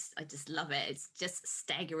work, I just love it. It's just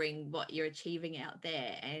staggering what you're achieving out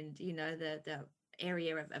there, and the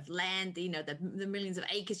area of land, the millions of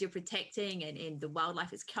acres you're protecting, and the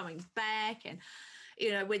wildlife is coming back, and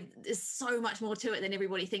there's so much more to it than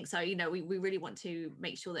everybody thinks. So we really want to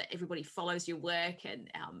make sure that everybody follows your work, and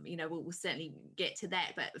we'll certainly get to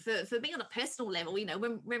that. But for me on a personal level,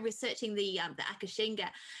 when researching the Akashinga,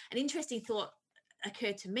 an interesting thought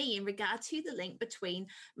occurred to me in regard to the link between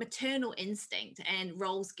maternal instinct and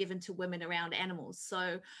roles given to women around animals.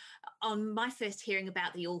 So on my first hearing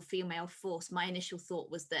about the all-female force, my initial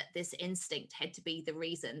thought was that this instinct had to be the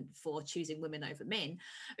reason for choosing women over men,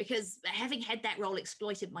 because having had that role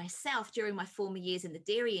exploited myself during my former years in the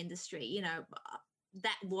dairy industry,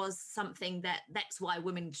 that was something that's why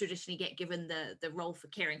women traditionally get given the role for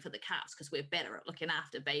caring for the calves, because we're better at looking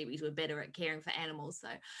after babies, we're better at caring for animals. So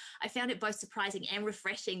I found it both surprising and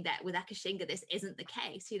refreshing that with Akashinga this isn't the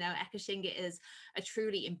case. Akashinga is a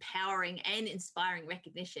truly empowering and inspiring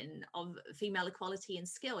recognition of female equality and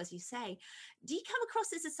skill, as you say. Do you come across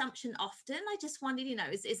this assumption often? I just wondered,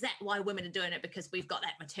 is that why women are doing it, because we've got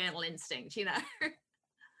that maternal instinct?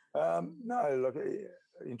 No, look,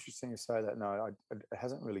 interesting to say that. No, it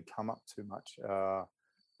hasn't really come up too much,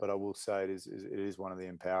 but I will say it is one of the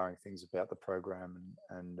empowering things about the program,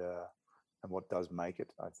 and what does make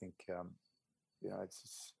it. I think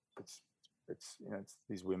it's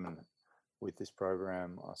these women with this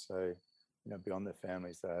program. I say, beyond their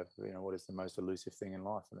families, they have what is the most elusive thing in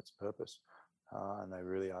life, and it's purpose, and they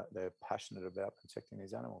really are. They're passionate about protecting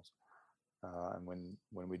these animals. And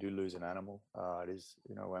when we do lose an animal, it is,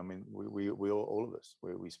 we all of us,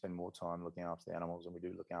 we spend more time looking after the animals than we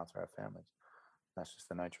do looking after our families. That's just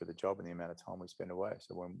the nature of the job and the amount of time we spend away.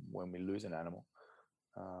 So when we lose an animal,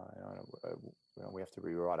 we have to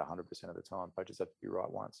be right 100% of the time. Budgets have to be right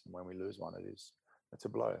once, and when we lose one, it's a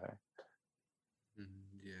blow. Hey?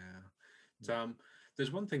 Yeah.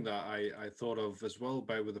 There's one thing that I thought of as well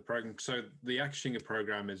about with the program. So the Akashinga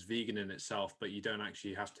program is vegan in itself, but you don't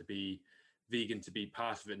actually have to be vegan to be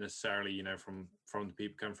part of it necessarily, from the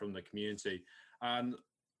people come from the community. And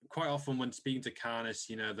quite often when speaking to Canis,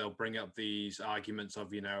 they'll bring up these arguments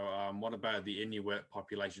of, what about the Inuit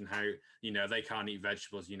population? How, they can't eat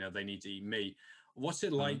vegetables, they need to eat meat. What's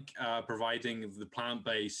it like providing the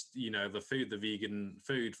plant-based, the vegan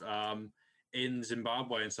food in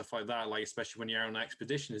Zimbabwe and stuff like that, like especially when you're on an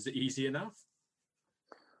expedition? Is it easy enough?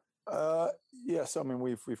 Yes, I mean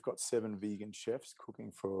we've got 7 vegan chefs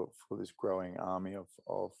cooking for this growing army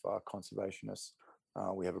of conservationists.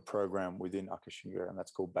 We have a program within Akashinga, and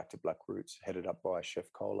that's called Back to Black Roots, headed up by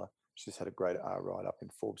Chef Cola. She's had a great write-up in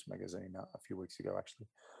Forbes magazine a few weeks ago, actually.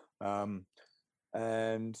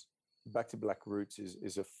 And Back to Black Roots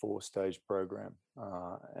is a 4-stage program,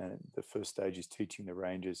 and the first stage is teaching the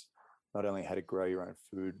rangers not only how to grow your own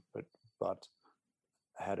food, but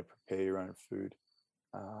how to prepare your own food.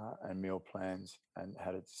 And meal plans, and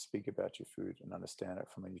how to speak about your food and understand it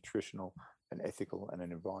from a nutritional, an ethical, and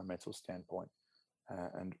an environmental standpoint.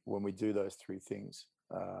 And when we do those 3 things,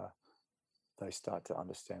 they start to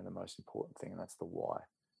understand the most important thing, and that's the why.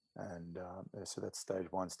 And so that's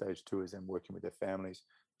stage 1. Stage 2 is then working with their families.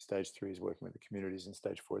 Stage 3 is working with the communities, and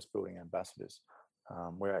stage 4 is building ambassadors.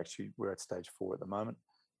 We're at stage 4 at the moment.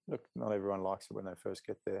 Look, not everyone likes it when they first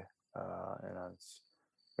get there.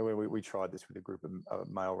 We tried this with a group of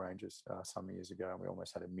male rangers some years ago, and we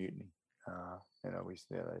almost had a mutiny.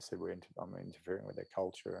 They said I'm interfering with their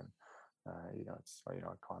culture, and I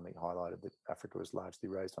kindly highlighted that Africa was largely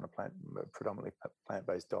raised on a predominantly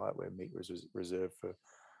plant-based diet where meat was reserved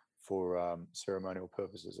for ceremonial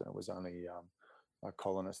purposes, and it was only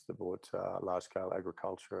colonists that brought large-scale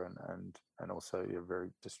agriculture and also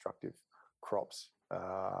very destructive crops,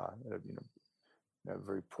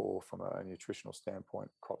 very poor from a nutritional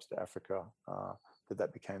standpoint, crops to Africa,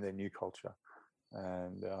 that became their new culture.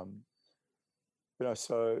 And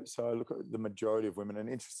so I look at the majority of women, and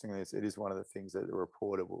interestingly, it is one of the things that the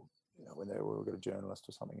reporter will, when we've got a journalist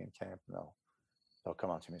or something in camp, and they'll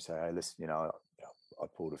come up to me and say, "Hey, listen, I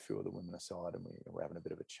pulled a few of the women aside, and we're having a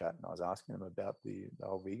bit of a chat, and I was asking them about the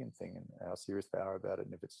whole vegan thing and how serious they are about it,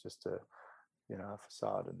 and if it's just a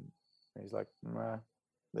facade." And he's like, "Nah,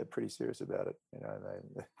 they're pretty serious about it." And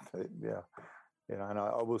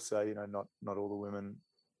I will say, not all the women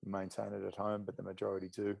maintain it at home, but the majority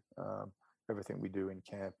do. Everything we do in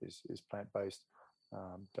camp is plant-based.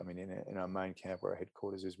 In our main camp where our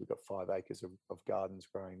headquarters is, we've got 5 acres of gardens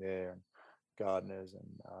growing there, and gardeners,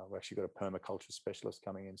 and we've actually got a permaculture specialist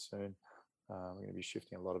coming in soon. We're going to be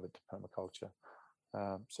shifting a lot of it to permaculture.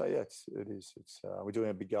 We're doing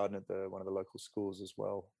a big garden at one of the local schools as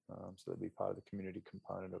well, so that'll be part of the community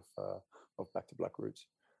component of Back to Black Roots.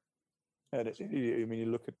 And you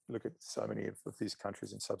look at so many of these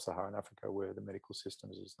countries in sub-Saharan Africa where the medical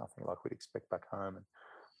systems is nothing like we'd expect back home,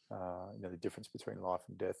 and the difference between life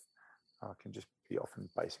and death can just be often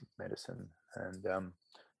basic medicine, and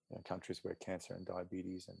countries where cancer and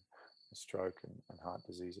diabetes and stroke and heart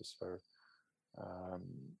disease are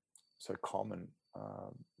so common.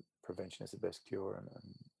 Prevention is the best cure,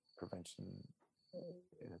 and prevention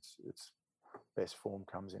in its best form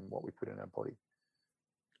comes in what we put in our body.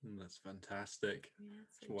 That's fantastic. Yeah,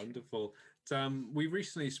 it's wonderful. We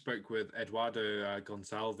recently spoke with Eduardo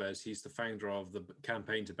Gonçalves. He's the founder of the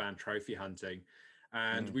campaign to ban trophy hunting,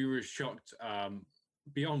 and we were shocked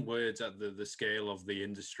beyond words at the scale of the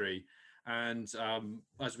industry. And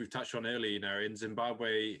as we've touched on earlier, in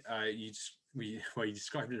Zimbabwe, you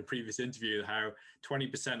described in a previous interview how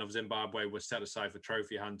 20% of Zimbabwe was set aside for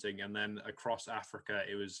trophy hunting, and then across Africa,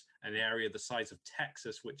 it was an area the size of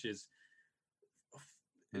Texas, which is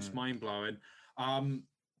it's mind-blowing.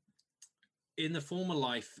 In the former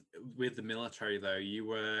life with the military, though, you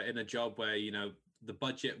were in a job where the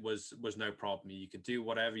budget was no problem. You could do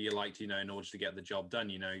whatever you liked, in order to get the job done.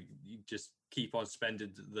 You just keep on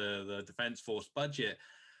spending the Defense Force budget.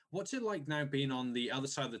 What's it like now being on the other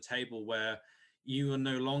side of the table, where you are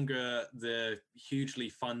no longer the hugely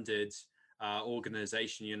funded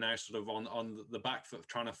organization? You're now sort of on the back foot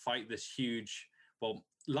trying to fight this huge, well,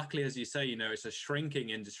 luckily, as you say, it's a shrinking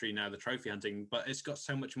industry now, the trophy hunting, but it's got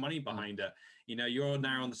so much money behind it. You're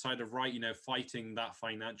now on the side of right, fighting that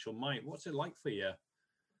financial might. What's it like for you?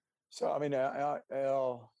 So,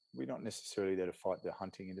 we're not necessarily there to fight the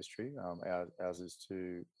hunting industry. Ours is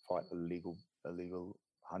to fight illegal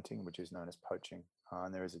hunting, which is known as poaching,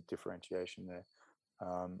 and there is a differentiation there.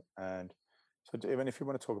 And so, even if you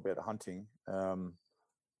want to talk about hunting,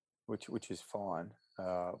 which is fine,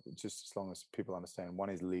 just as long as people understand one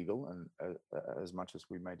is legal, and as much as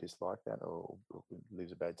we may dislike that or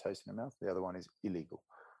leaves a bad taste in our mouth, the other one is illegal.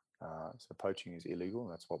 So poaching is illegal,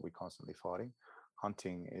 and that's what we're constantly fighting.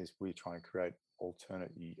 Hunting is we're trying to create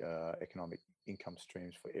alternate economic income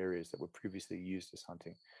streams for areas that were previously used as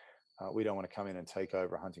hunting. We don't want to come in and take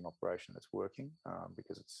over a hunting operation that's working,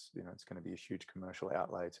 because it's going to be a huge commercial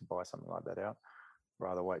outlay to buy something like that out.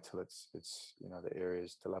 Rather wait till it's the area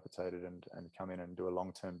is dilapidated and come in and do a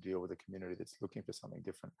long-term deal with a community that's looking for something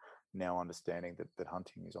different, now understanding that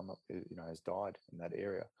hunting is has died in that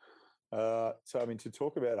area. So to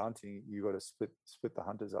talk about hunting, you've got to split the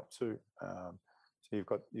hunters up too. So you've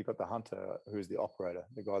got the hunter, who is the operator,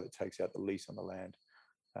 the guy that takes out the lease on the land,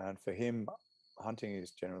 and for him, hunting is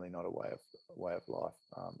generally not a way of life.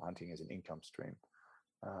 Hunting is an income stream.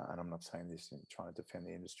 And I'm not saying this in trying to defend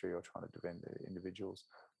the industry or trying to defend the individuals.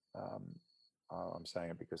 I'm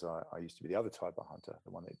saying it because I used to be the other type of hunter,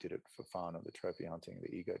 the one that did it for fun, or the trophy hunting,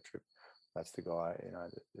 the ego trip. That's the guy,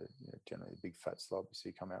 generally a big fat slob you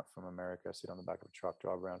see come out from America, sit on the back of a truck,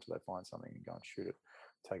 drive around till they find something and go and shoot it,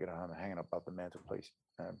 take it home and hang it up the mantelpiece,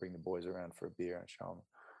 and bring the boys around for a beer and show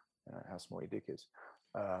them how small your dick is.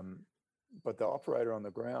 But the operator on the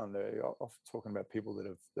ground, they're often talking about people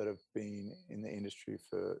that have been in the industry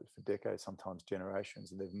for decades, sometimes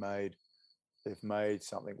generations, and they've made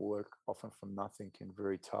something work, often from nothing, in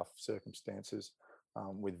very tough circumstances,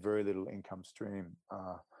 with very little income stream.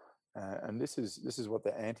 And this is what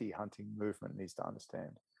the anti-hunting movement needs to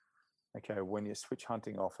understand. Okay, when you switch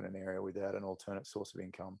hunting off in an area without an alternate source of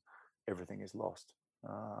income, everything is lost.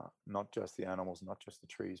 not just the animals, not just the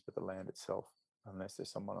trees, but the land itself, unless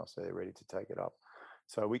there's someone else there ready to take it up.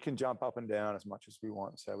 So we can jump up and down as much as we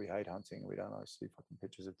want. So we hate hunting. We don't see fucking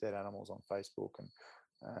pictures of dead animals on Facebook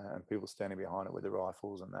and people standing behind it with their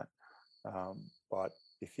rifles and that. But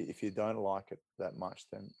if you don't like it that much,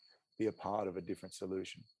 then be a part of a different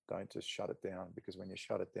solution. Don't just shut it down, because when you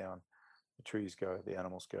shut it down, the trees go, the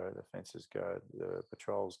animals go, the fences go, the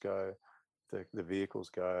patrols go, the vehicles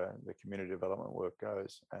go, the community development work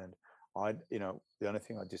goes. And the only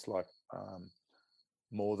thing I dislike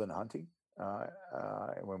more than hunting,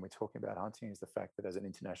 when we're talking about hunting, is the fact that as an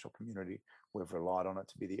international community, we've relied on it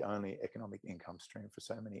to be the only economic income stream for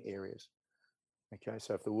so many areas. Okay,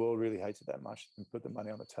 so if the world really hates it that much, then put the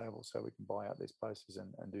money on the table so we can buy out these places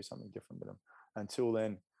and do something different with them. Until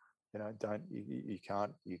then, you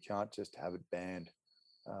can't just have it banned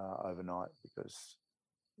overnight, because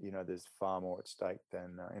there's far more at stake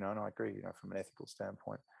than and I agree. From an ethical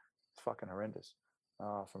standpoint, it's fucking horrendous.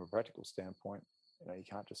 From a practical standpoint, you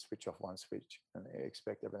can't just switch off one switch and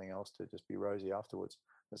expect everything else to just be rosy afterwards.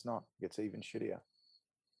 It's not. It gets even shittier.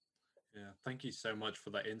 Yeah, thank you so much for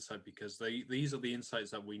that insight, because these are the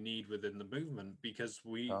insights that we need within the movement, because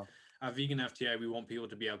at Vegan FTA, we want people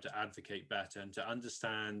to be able to advocate better and to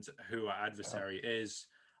understand who our adversary is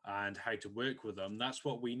and how to work with them. That's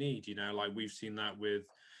what we need, like we've seen that with,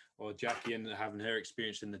 Jackie, and having her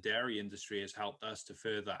experience in the dairy industry has helped us to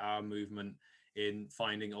further our movement in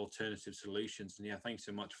finding alternative solutions. And yeah, thanks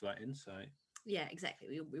so much for that insight. Yeah,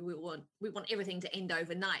 exactly. We want everything to end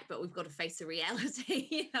overnight, but we've got to face the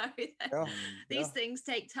reality. These things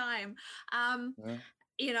take time. And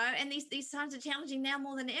these times are challenging now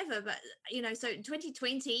more than ever. But so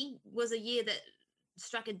 2020 was a year that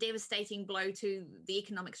struck a devastating blow to the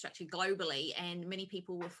economic structure globally, and many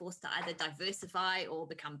people were forced to either diversify or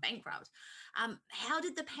become bankrupt. How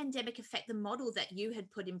did the pandemic affect the model that you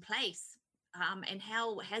had put in place, and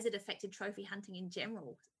how has it affected trophy hunting in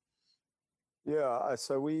general? Yeah,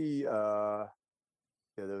 so we, there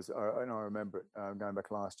was, I remember it, going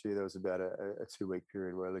back last year, there was about a 2-week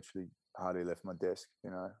period where I literally hardly left my desk,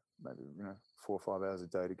 maybe, 4 or 5 hours a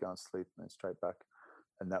day to go and sleep and then straight back.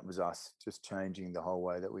 And that was us just changing the whole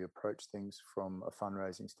way that we approach things from a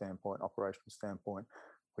fundraising standpoint, operational standpoint.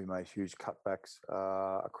 We made huge cutbacks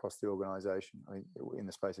across the organisation. I think in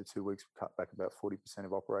the space of 2 weeks, we cut back about 40%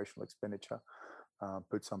 of operational expenditure.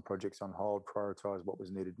 Put some projects on hold, prioritize what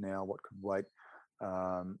was needed now, what could wait.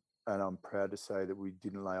 And I'm proud to say that we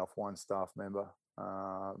didn't lay off one staff member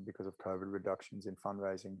because of COVID reductions in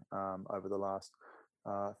fundraising over the last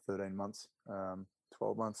 13 months,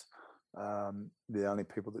 12 months. The only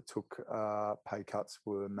people that took pay cuts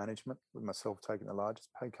were management, with myself taking the largest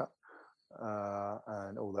pay cut.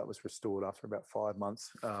 And all that was restored after about 5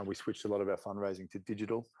 months. We switched a lot of our fundraising to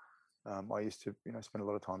digital. I used to, spend a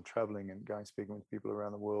lot of time traveling and going speaking with people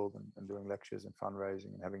around the world and doing lectures and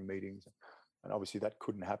fundraising and having meetings. And obviously that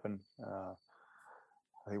couldn't happen. I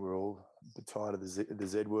think we're all a bit tired of the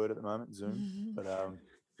Z word at the moment, Zoom. But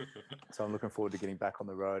so I'm looking forward to getting back on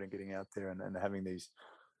the road and getting out there and having these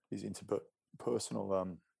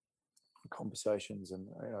interpersonal conversations and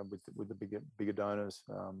with the bigger donors,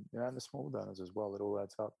 and the small donors as well. It all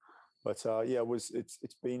adds up. But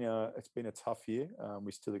it's been a tough year.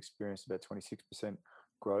 We still experienced about 26%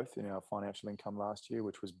 growth in our financial income last year,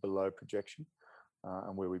 which was below projection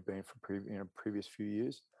and where we've been for previous few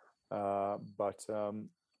years. But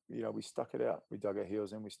we stuck it out. We dug our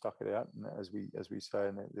heels in. We stuck it out, and as we say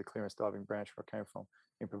in the clearance diving branch where I came from,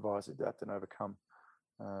 improvise, adapt, and overcome.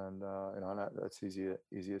 And I know that's easier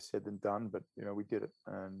said than done, but we did it.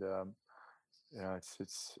 And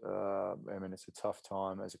it's a tough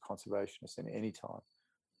time as a conservationist in any time,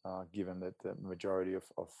 given that the majority of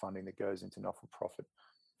funding that goes into not-for-profit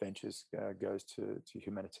ventures goes to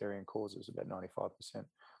humanitarian causes, about 95%.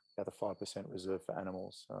 The other 5% reserved for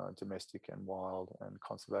animals, domestic and wild, and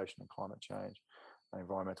conservation and climate change, and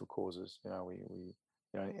environmental causes. We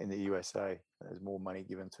in the USA, there's more money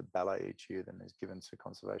given to ballet each year than is given to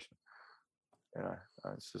conservation.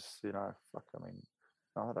 It's just fuck. I mean,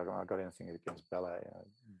 not that I got anything against ballet.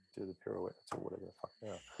 Do the pirouettes or whatever the fuck they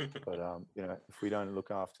are. But if we don't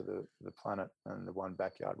look after the planet and the one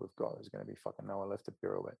backyard we've got, there's going to be fucking no one left to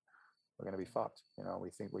pirouette. We're going to be fucked. We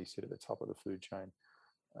think we sit at the top of the food chain.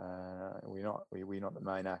 We're not. We're not the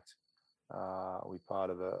main act. We're part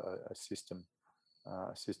of a system.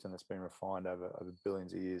 A system that's been refined over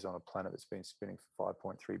billions of years on a planet that's been spinning for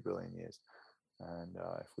 5.3 billion years. And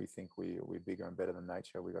if we think we're bigger and better than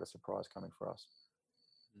nature, we've got a surprise coming for us.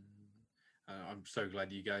 I'm so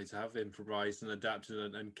glad you guys have improvised and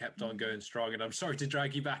adapted and kept on going strong. And I'm sorry to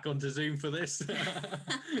drag you back onto Zoom for this.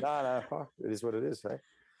 No, it is what it is, hey?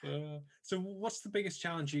 So what's the biggest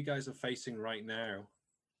challenge you guys are facing right now?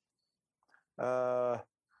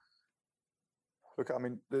 Look, I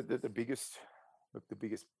mean, the biggest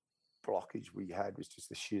blockage we had was just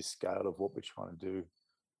the sheer scale of what we're trying to do,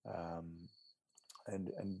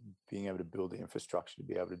 and being able to build the infrastructure to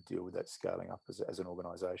be able to deal with that scaling up as an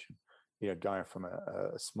organisation. Going from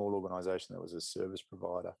a small organisation that was a service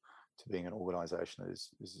provider to being an organisation that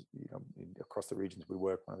is across the regions we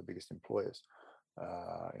work, one of the biggest employers,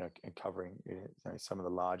 and covering some of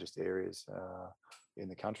the largest areas in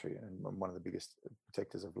the country, and one of the biggest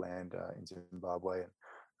protectors of land in Zimbabwe,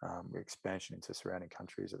 and expansion into surrounding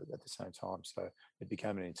countries at the same time. So it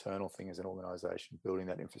became an internal thing as an organisation, building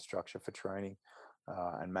that infrastructure for training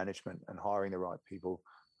and management, and hiring the right people,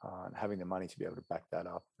 and having the money to be able to back that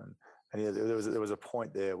up. And there was a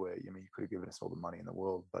point there where you could have given us all the money in the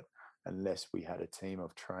world, but unless we had a team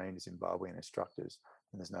of trained Zimbabwean instructors,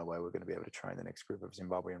 then there's no way we're going to be able to train the next group of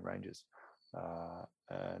Zimbabwean Rangers.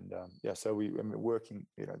 So we're working.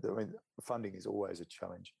 Funding is always a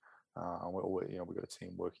challenge. We've got a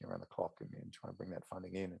team working around the clock and trying to bring that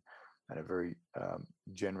funding in, and a very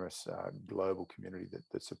generous global community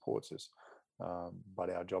that supports us. But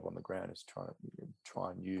our job on the ground is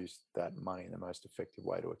try and use that money in the most effective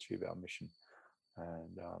way to achieve our mission.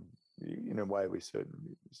 And in a way,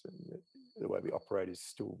 the way we operate is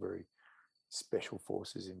still very special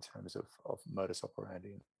forces in terms of modus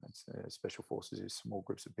operandi. Special forces is small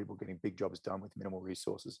groups of people getting big jobs done with minimal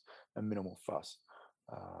resources and minimal fuss.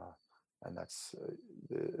 And that's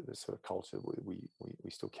the sort of culture we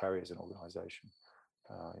still carry as an organisation.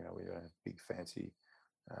 We don't have big fancy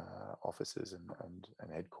offices and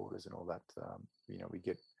headquarters and all that. We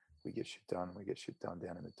get shit done. We get shit done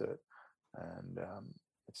down in the dirt, and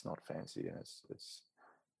it's not fancy, and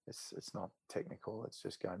it's not technical. It's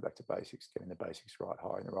just going back to basics, getting the basics right,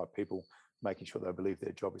 hiring the right people, making sure they believe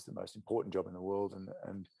their job is the most important job in the world,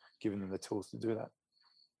 and giving them the tools to do that.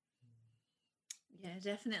 Yeah,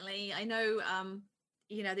 definitely. I know,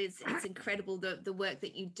 it's incredible the work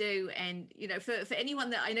that you do. And, for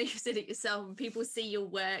anyone that, I know you've said it yourself, when people see your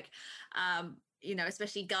work,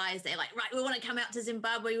 especially guys, they're like, right, we want to come out to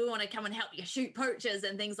Zimbabwe. We want to come and help you shoot poachers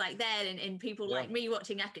and things like that. And people like me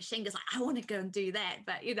watching Akashinga's like, I want to go and do that.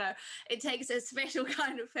 But, it takes a special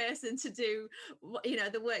kind of person to do,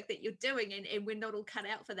 the work that you're doing. And we're not all cut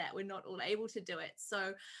out for that. We're not all able to do it.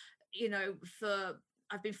 So,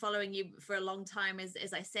 I've been following you for a long time, as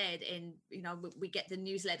I said, and we get the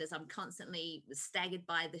newsletters. I'm constantly staggered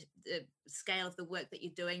by the scale of the work that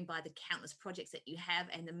you're doing, by the countless projects that you have,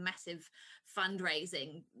 and the massive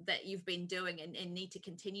fundraising that you've been doing and need to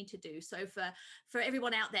continue to do. So for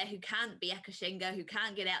everyone out there who can't be Akashinga, who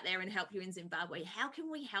can't get out there and help you in Zimbabwe, how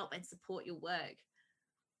can we help and support your work?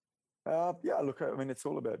 Look, I mean, it's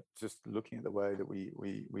all about just looking at the way that we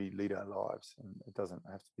lead our lives, and it doesn't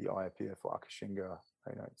have to be IAPF or Akashinga.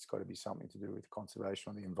 It's got to be something to do with conservation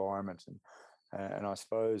of the environment, and I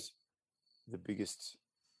suppose the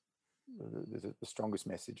strongest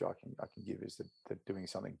message I can give is that doing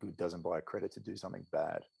something good doesn't buy credit to do something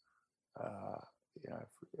bad.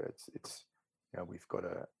 We've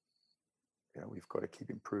got to keep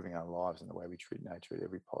improving our lives and the way we treat nature at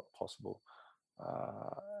every possible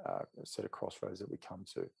set of crossroads that we come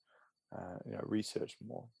to. Research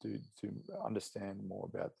more, to understand more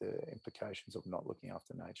about the implications of not looking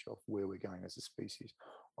after nature, of where we're going as a species,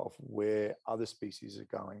 of where other species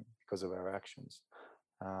are going because of our actions.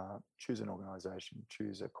 Choose an organisation,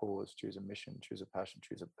 choose a cause, choose a mission, choose a passion,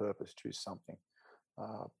 choose a purpose, choose something.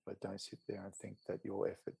 But don't sit there and think that your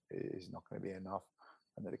effort is not going to be enough,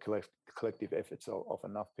 and that the collective efforts of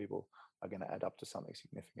enough people are going to add up to something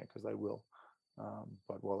significant, because they will.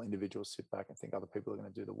 But while individuals sit back and think other people are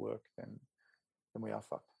going to do the work, then we are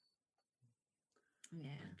fucked.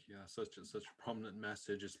 Yeah, such a prominent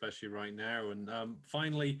message, especially right now. And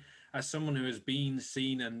finally, as someone who has been,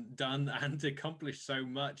 seen, and done and accomplished so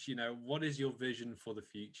much, what is your vision for the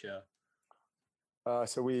future?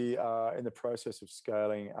 So we are in the process of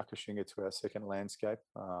scaling Akashinga to our second landscape.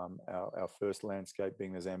 Our first landscape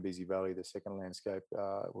being the Zambezi Valley. The second landscape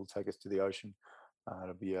will take us to the ocean.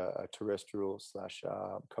 It'll be a terrestrial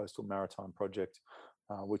 / coastal maritime project,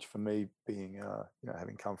 which for me, being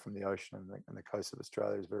having come from the ocean and the coast of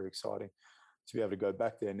Australia, is very exciting to be able to go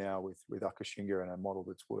back there now with Akashinga and a model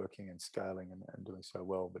that's working and scaling and doing so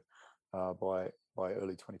well. But by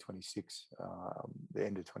early 2026, the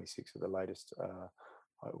end of 26 at the latest,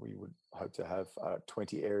 we would hope to have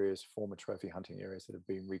 20 areas, former trophy hunting areas, that have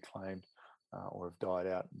been reclaimed or have died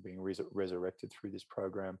out, being resurrected through this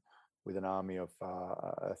program, with an army of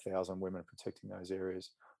 1,000 women protecting those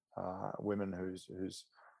areas, women whose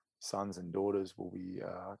sons and daughters will be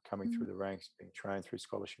coming through the ranks, being trained through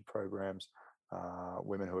scholarship programs,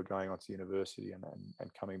 women who are going on to university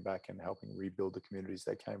and coming back and helping rebuild the communities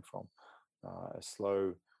they came from. A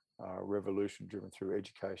slow revolution driven through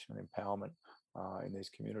education and empowerment in these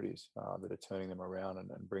communities that are turning them around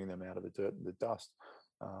and bringing them out of the dirt and the dust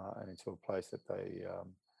and into a place that they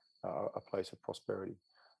a place of prosperity.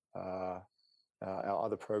 Our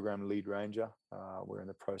other program, Lead Ranger, we're in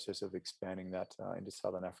the process of expanding that into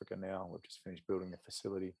Southern Africa now. We've just finished building the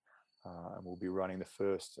facility, and we'll be running the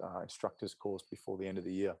first instructors course before the end of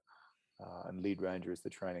the year. And Lead Ranger is the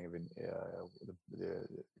training of the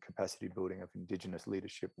capacity building of Indigenous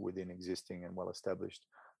leadership within existing and well-established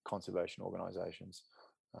conservation organisations.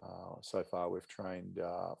 So far, we've trained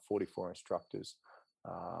 44 instructors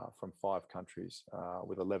from 5 countries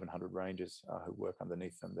with 1,100 rangers who work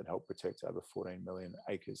underneath them that help protect over 14 million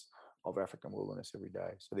acres of African wilderness every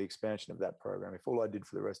day. So the expansion of that program, if all I did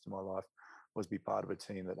for the rest of my life was be part of a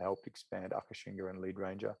team that helped expand Akashinga and Lead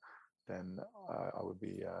Ranger, then I would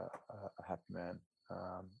be a happy man.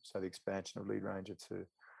 So the expansion of Lead Ranger to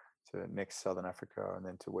next Southern Africa and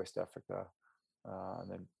then to West Africa and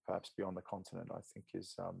then perhaps beyond the continent, I think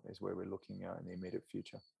is where we're looking in the immediate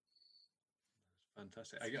future.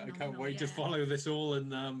 Fantastic. I can't wait to follow this all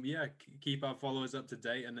and keep our followers up to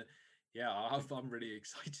date. And I'm really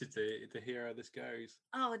excited to hear how this goes.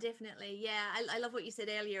 Oh, definitely. Yeah. I love what you said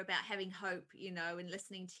earlier about having hope, and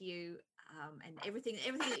listening to you and everything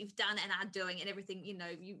that you've done and are doing and everything,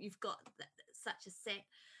 you've got such a set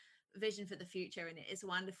vision for the future, and it is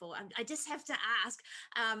wonderful. I just have to ask,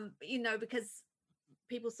 because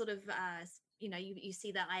people sort of, you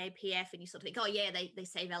see the IAPF and you sort of think, oh yeah, they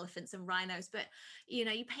save elephants and rhinos, but you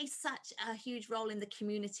play such a huge role in the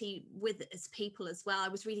community with as people as well. I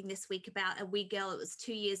was reading this week about a wee girl that was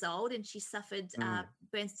 2 years old and she suffered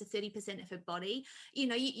burns to 30% of her body.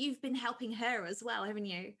 You've been helping her as well, haven't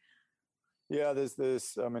you? Yeah, there's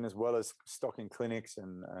as well as stocking clinics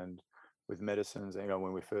and with medicines,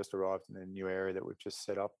 when we first arrived in the new area that we've just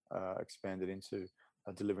set up, expanded into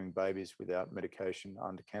delivering babies without medication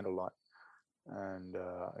under candlelight. And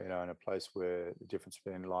in a place where the difference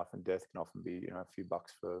between life and death can often be a few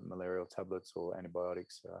bucks for malarial tablets or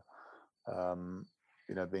antibiotics,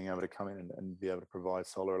 being able to come in and be able to provide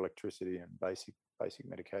solar electricity and basic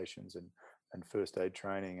medications and first aid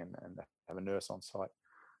training and have a nurse on site,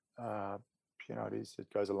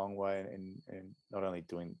 it goes a long way in not only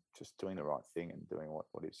doing the right thing and doing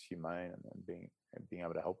what is humane and being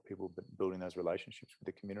able to help people, but building those relationships with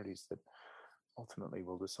the communities that ultimately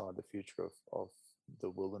will decide the future of the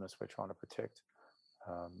wilderness we're trying to protect.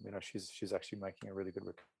 She's actually making a really good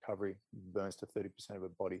recovery, burns to 30% of her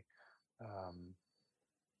body.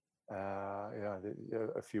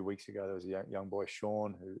 A few weeks ago, there was a young boy,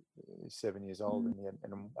 Sean, who is 7 years old, and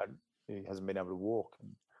he hasn't been able to walk,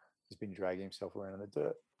 and he's been dragging himself around in the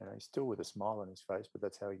dirt. He's still with a smile on his face, but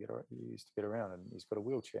that's how he used to get around, and he's got a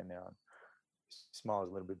wheelchair now. And his smile is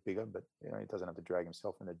a little bit bigger, but he doesn't have to drag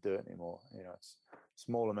himself in the dirt anymore. It's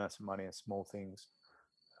small amounts of money and small things.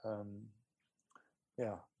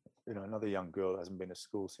 Another young girl hasn't been to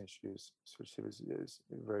school since she was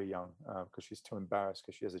very young because she's too embarrassed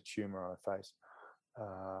because she has a tumor on her face.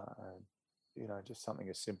 Just something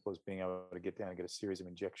as simple as being able to get down and get a series of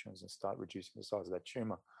injections and start reducing the size of that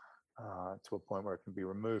tumor to a point where it can be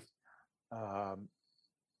removed.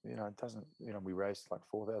 It doesn't. We raised like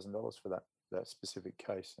 $4,000 for that specific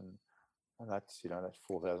case, and that's that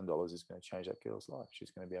 $4,000 is going to change that girl's life.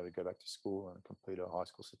 She's going to be able to go back to school and complete her high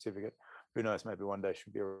school certificate. Who knows? Maybe one day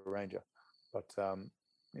she'll be a ranger. But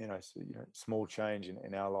small change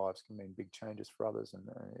in our lives can mean big changes for others, and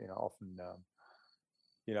often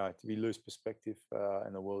to be lose perspective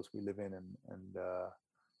in the worlds we live in, and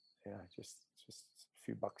just a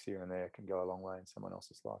few bucks here and there can go a long way in someone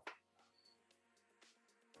else's life.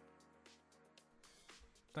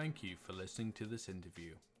 Thank you for listening to this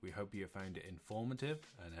interview. We hope you found it informative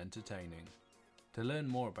and entertaining. To learn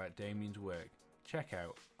more about Damien's work, check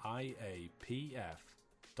out iapf.org.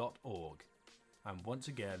 And once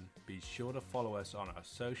again, be sure to follow us on our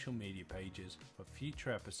social media pages for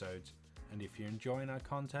future episodes. And if you're enjoying our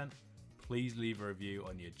content, please leave a review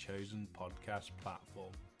on your chosen podcast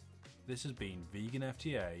platform. This has been Vegan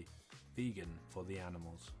FTA, Vegan for the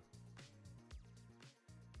Animals.